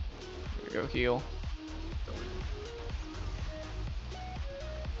just, you know, Go heal. deleted.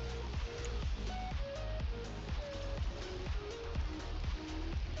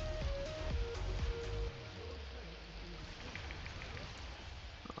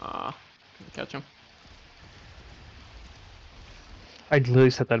 Can catch him. I literally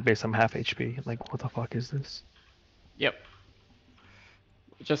set that base. I'm half HP. Like, what the fuck is this? Yep.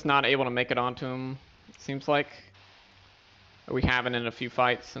 Just not able to make it onto him, it seems like. We haven't in a few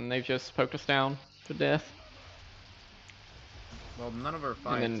fights, and they've just poked us down to death. Well, none of our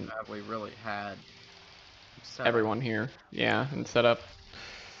fights have we really had Everyone here. Yeah, and set up.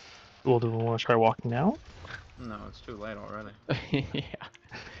 Well, do we want to try walking now? No, it's too late already. Yeah.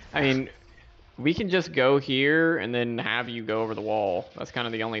 I mean, we can just go here and then have you go over the wall. That's kind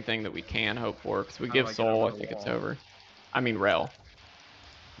of the only thing that we can hope for. Because we How give do I get Soul, over I the think it's wall? over. I mean, rail.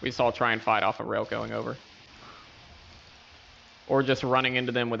 We saw try and fight off a rail going over. Or just running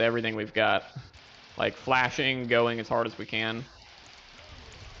into them with everything we've got. Like flashing, going as hard as we can.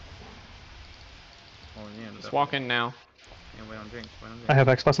 Well, yeah, Just walk in now. Yeah, wait on Jinx, wait on Jinx. I have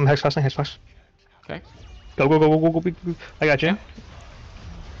Hex Flash. I'm Hex Flashing. Hex Flash. Okay. Go, go, go, go, go, go, go. I got you. Yeah.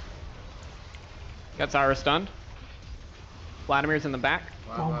 Got Zyra stunned. Vladimir's in the back.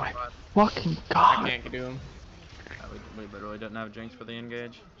 Oh my Wow. fucking I god. can't do him. We literally didn't have Jinx for the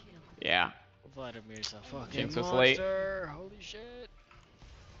engage. Yeah. Vladimir's a fucking Jinx was monster. late. Holy shit.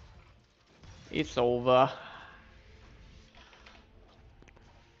 It's over.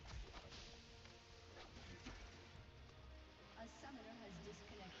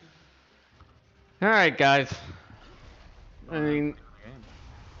 Alright, guys. I mean,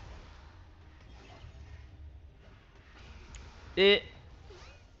 it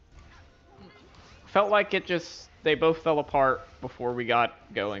felt like they both fell apart before we got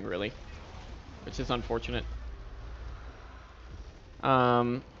going, really, which is unfortunate.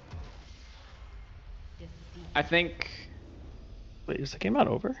 I think Wait, is the game not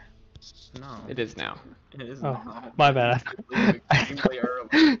over? No. it is now. It is Oh, not. my bad. Extremely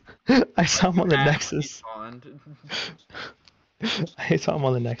early. I saw him on the Happy Nexus. spawned. I saw him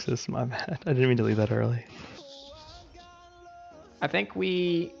on the Nexus. My bad. I didn't mean to leave that early. I think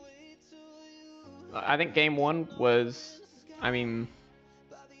game one was, I mean,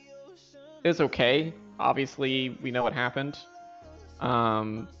 it was okay. Obviously, we know what happened.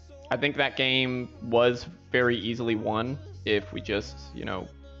 I think that game was very easily won if we just, you know,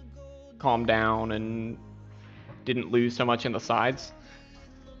 calmed down and didn't lose so much in the sides.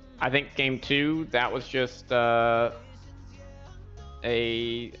 I think game two, that was just I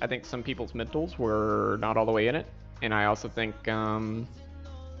think some people's mentals were not all the way in it. And I also think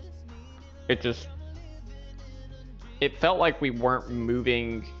it felt like we weren't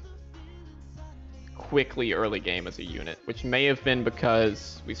moving quickly early game as a unit, which may have been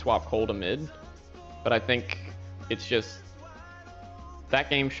because we swapped cold to mid, but I think it's just that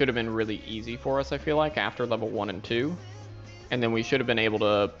game should have been really easy for us, I feel like, after level 1 and 2, and then we should have been able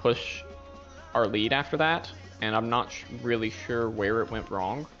to push our lead after that, and I'm not really sure where it went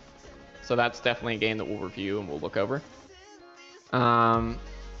wrong. So that's definitely a game that we'll review and we'll look over.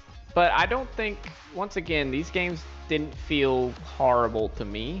 But I don't think, once again, these games didn't feel horrible to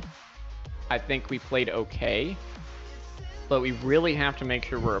me. I think we played okay, but we really have to make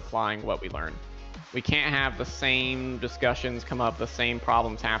sure we're applying what we learn. We can't have the same discussions come up, the same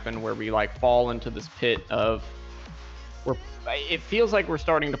problems happen where we like fall into this pit of it feels like we're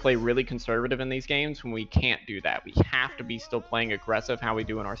starting to play really conservative in these games when we can't do that. We have to be still playing aggressive how we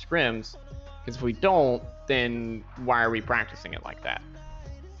do in our scrims, because if we don't, then why are we practicing it like that?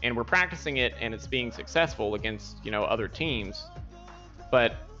 And we're practicing it and it's being successful against, you know, other teams.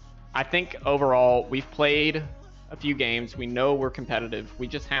 But I think overall we've played a few games. We know we're competitive. We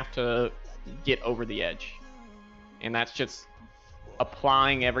just have to get over the edge. And that's just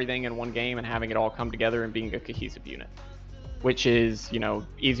applying everything in one game and having it all come together and being a cohesive unit, which is, you know,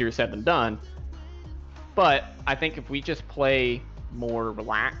 easier said than done. But I think if we just play more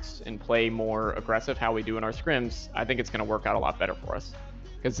relaxed and play more aggressive how we do in our scrims, I think it's going to work out a lot better for us.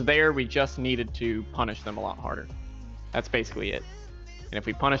 Because there we just needed to punish them a lot harder. That's basically it. And if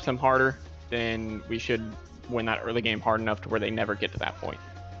we punish them harder, then we should win that early game hard enough to where they never get to that point.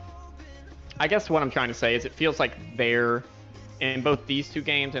 I guess what I'm trying to say is it feels like their in both these two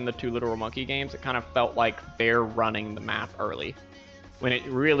games and the two Literal Monkey games, it kind of felt like they're running the map early, when it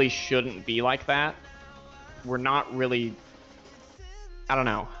really shouldn't be like that. We're not really, I don't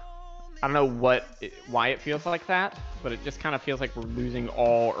know why it feels like that, but it just kind of feels like we're losing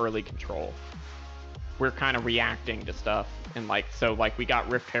all early control. We're kind of reacting to stuff, and like, so like we got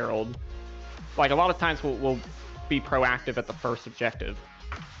Rift Herald. Like a lot of times we'll be proactive at the first objective,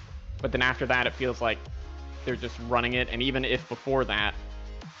 but then after that it feels like they're just running it, and even if before that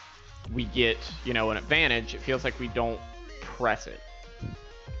we get, you know, an advantage, it feels like we don't press it,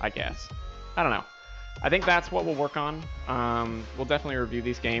 I guess. I don't know. I think that's what we'll work on. We'll definitely review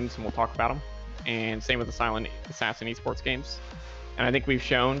these games and we'll talk about them. And same with the Silent Assassin Esports games. And I think we've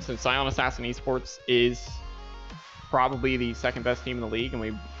shown, since Silent Assassin Esports is probably the second best team in the league, and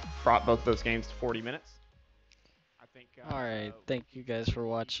we brought both those games to 40 minutes. I think. Alright, thank you guys for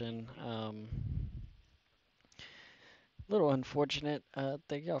watching. Little unfortunate.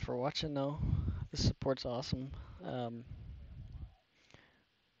 Thank y'all for watching though. The support's awesome.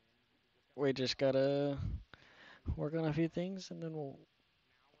 We just gotta work on a few things and then we'll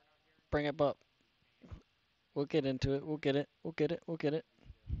bring it up. We'll get into it. We'll get it. We'll get it. We'll get it.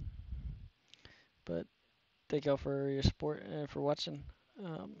 But thank y'all for your support and for watching.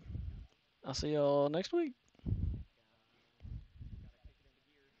 I'll see y'all next week.